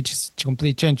facial features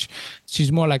completely changed.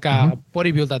 She's more like a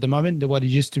bodybuilder at the moment than what it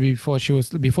used to be before. She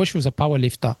was a power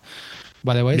lifter,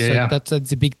 by the way. So that's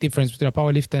the big difference between a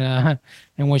power lifter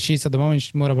and what she is at the moment.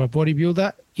 She's more of a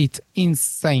bodybuilder. It's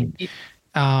insane.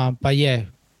 But yeah,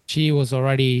 she was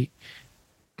already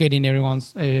getting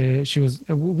everyone's.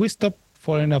 We stopped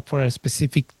following up for a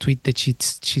specific tweet that she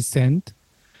sent.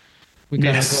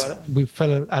 We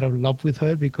fell out of love with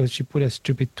her because she put a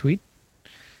stupid tweet.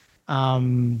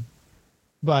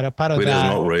 But a part of Twitter's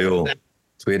that, not real.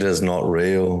 Twitter's not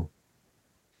real.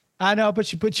 I know, but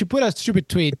she put a stupid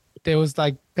tweet that was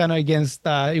like kind of against.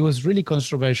 It was really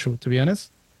controversial, to be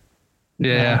honest.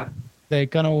 Yeah, they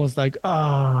kind of was like,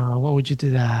 "Oh, why would you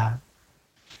do that?"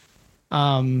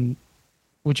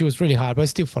 Which was really hard, but I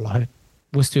still follow her.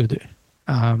 We still do.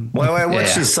 Wait, what did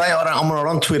she say? I'm not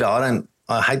on Twitter.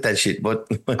 I hate that shit. But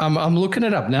I'm looking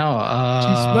it up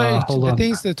now. Hold on. I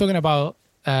think they're talking about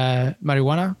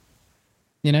marijuana,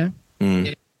 you know?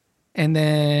 And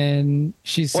then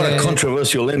she said... What a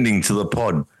controversial ending to the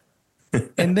pod.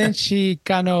 And then she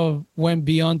kind of went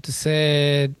beyond to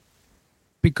say,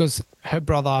 because her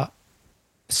brother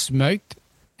smoked,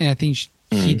 and I think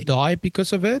he died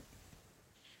because of it,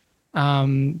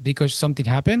 because something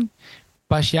happened.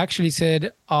 But she actually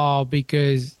said,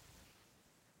 because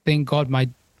thank God my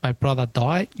brother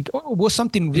died. It was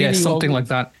something really... Yeah, something like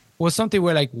that. Was something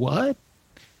where like, what?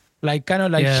 Like, kind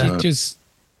of like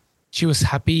she was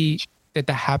happy that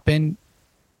happened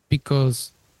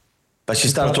because... But she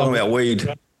started talking about weed.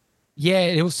 Yeah,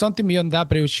 it was something beyond that,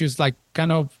 but she was like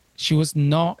kind of... She was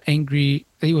not angry.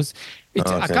 It was...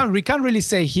 we can't really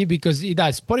say here because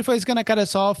Spotify is gonna cut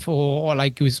us off, or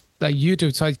like it was like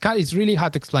YouTube, so it's really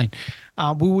hard to explain.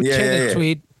 We will share the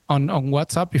tweet on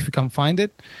WhatsApp if we can find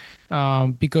it,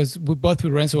 because we both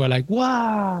with Renzo were like,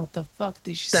 "Wow, the fuck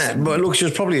did she say?" But look, she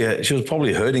was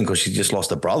probably hurting because she just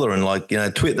lost a brother, and like, you know,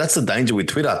 that's the danger with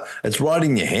Twitter. It's right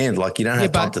in your hand. Like, you don't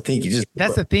have time to think.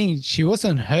 That's the thing. She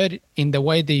wasn't hurt in the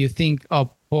way that you think of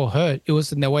poor hurt. It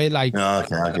was in the way like,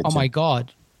 oh my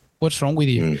God, what's wrong with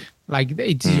you? Like,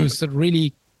 it was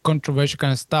really controversial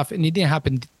kind of stuff, and it didn't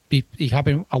happen. It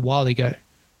happened a while ago,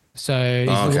 so it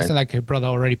wasn't like her brother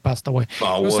already passed away.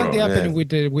 It was something happening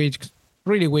with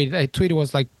really weird. A tweet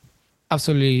was like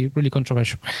absolutely really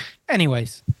controversial.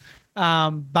 Anyways,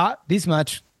 but this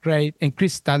match great, and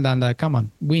Chris Statlander, come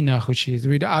on, we know who she is.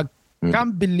 I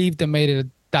can't believe they made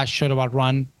that short of a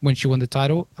run when she won the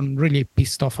title. I'm really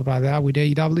pissed off about that with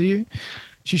AEW.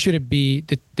 She should be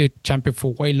the champion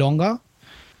for way longer.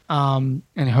 And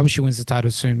I hope she wins the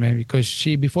title soon, man, because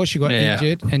before she got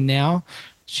injured, and now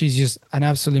she's just an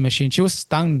absolute machine. She was a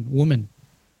stunned woman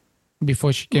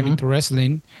before she came into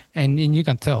wrestling, and you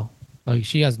can tell, like,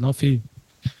 she has no fear.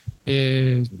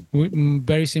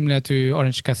 Very similar to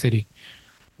Orange Cassidy.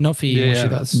 No fear in what she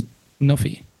does. No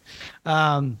fear.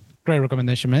 Great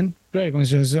recommendation, man. Great,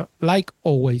 congratulations. Like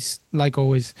always, like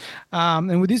always.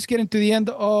 And with this, getting to the end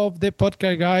of the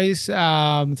podcast, guys.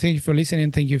 Thank you for listening.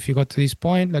 Thank you if you got to this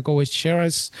point. Like always, share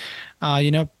us.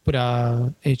 Put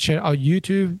share our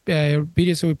YouTube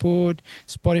videos we put,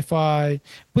 Spotify.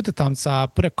 Put a thumbs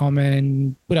up. Put a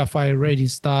comment. Put a 5 rating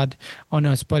start on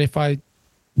Spotify.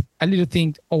 A little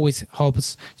thing always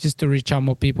helps just to reach out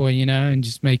more people, and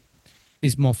just make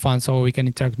this more fun so we can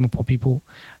interact with more people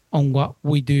on what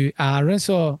we do.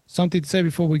 Renzo, something to say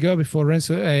before we go, before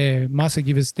Renzo, Masa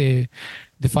give us the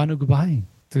final goodbye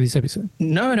to this episode.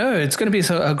 No, it's going to be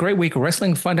a great week of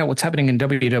wrestling. Find out what's happening in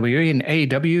WWE and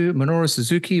AEW. Minoru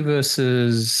Suzuki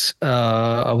versus,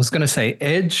 I was going to say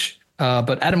Edge,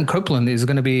 but Adam Copeland is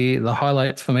going to be the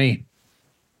highlight for me.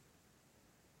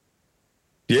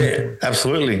 Yeah,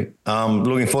 absolutely.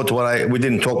 Looking forward to we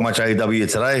didn't talk much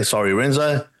AEW today. Sorry,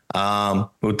 Renzo.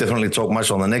 We'll definitely talk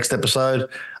much on the next episode.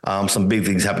 Some big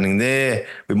things happening there.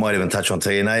 We might even touch on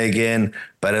TNA again.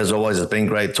 But as always, it's been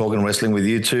great talking wrestling with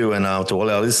you two. And to all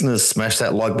our listeners, smash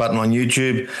that like button on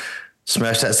YouTube.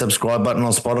 Smash that subscribe button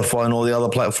on Spotify and all the other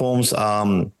platforms.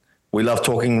 We love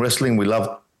talking wrestling. We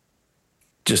love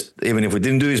even if we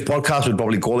didn't do this podcast, we'd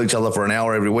probably call each other for an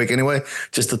hour every week anyway,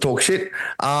 just to talk shit.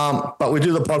 But we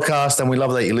do the podcast and we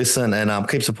love that you listen and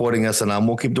keep supporting us and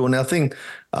we'll keep doing our thing.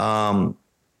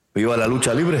 Viva la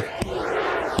lucha libre.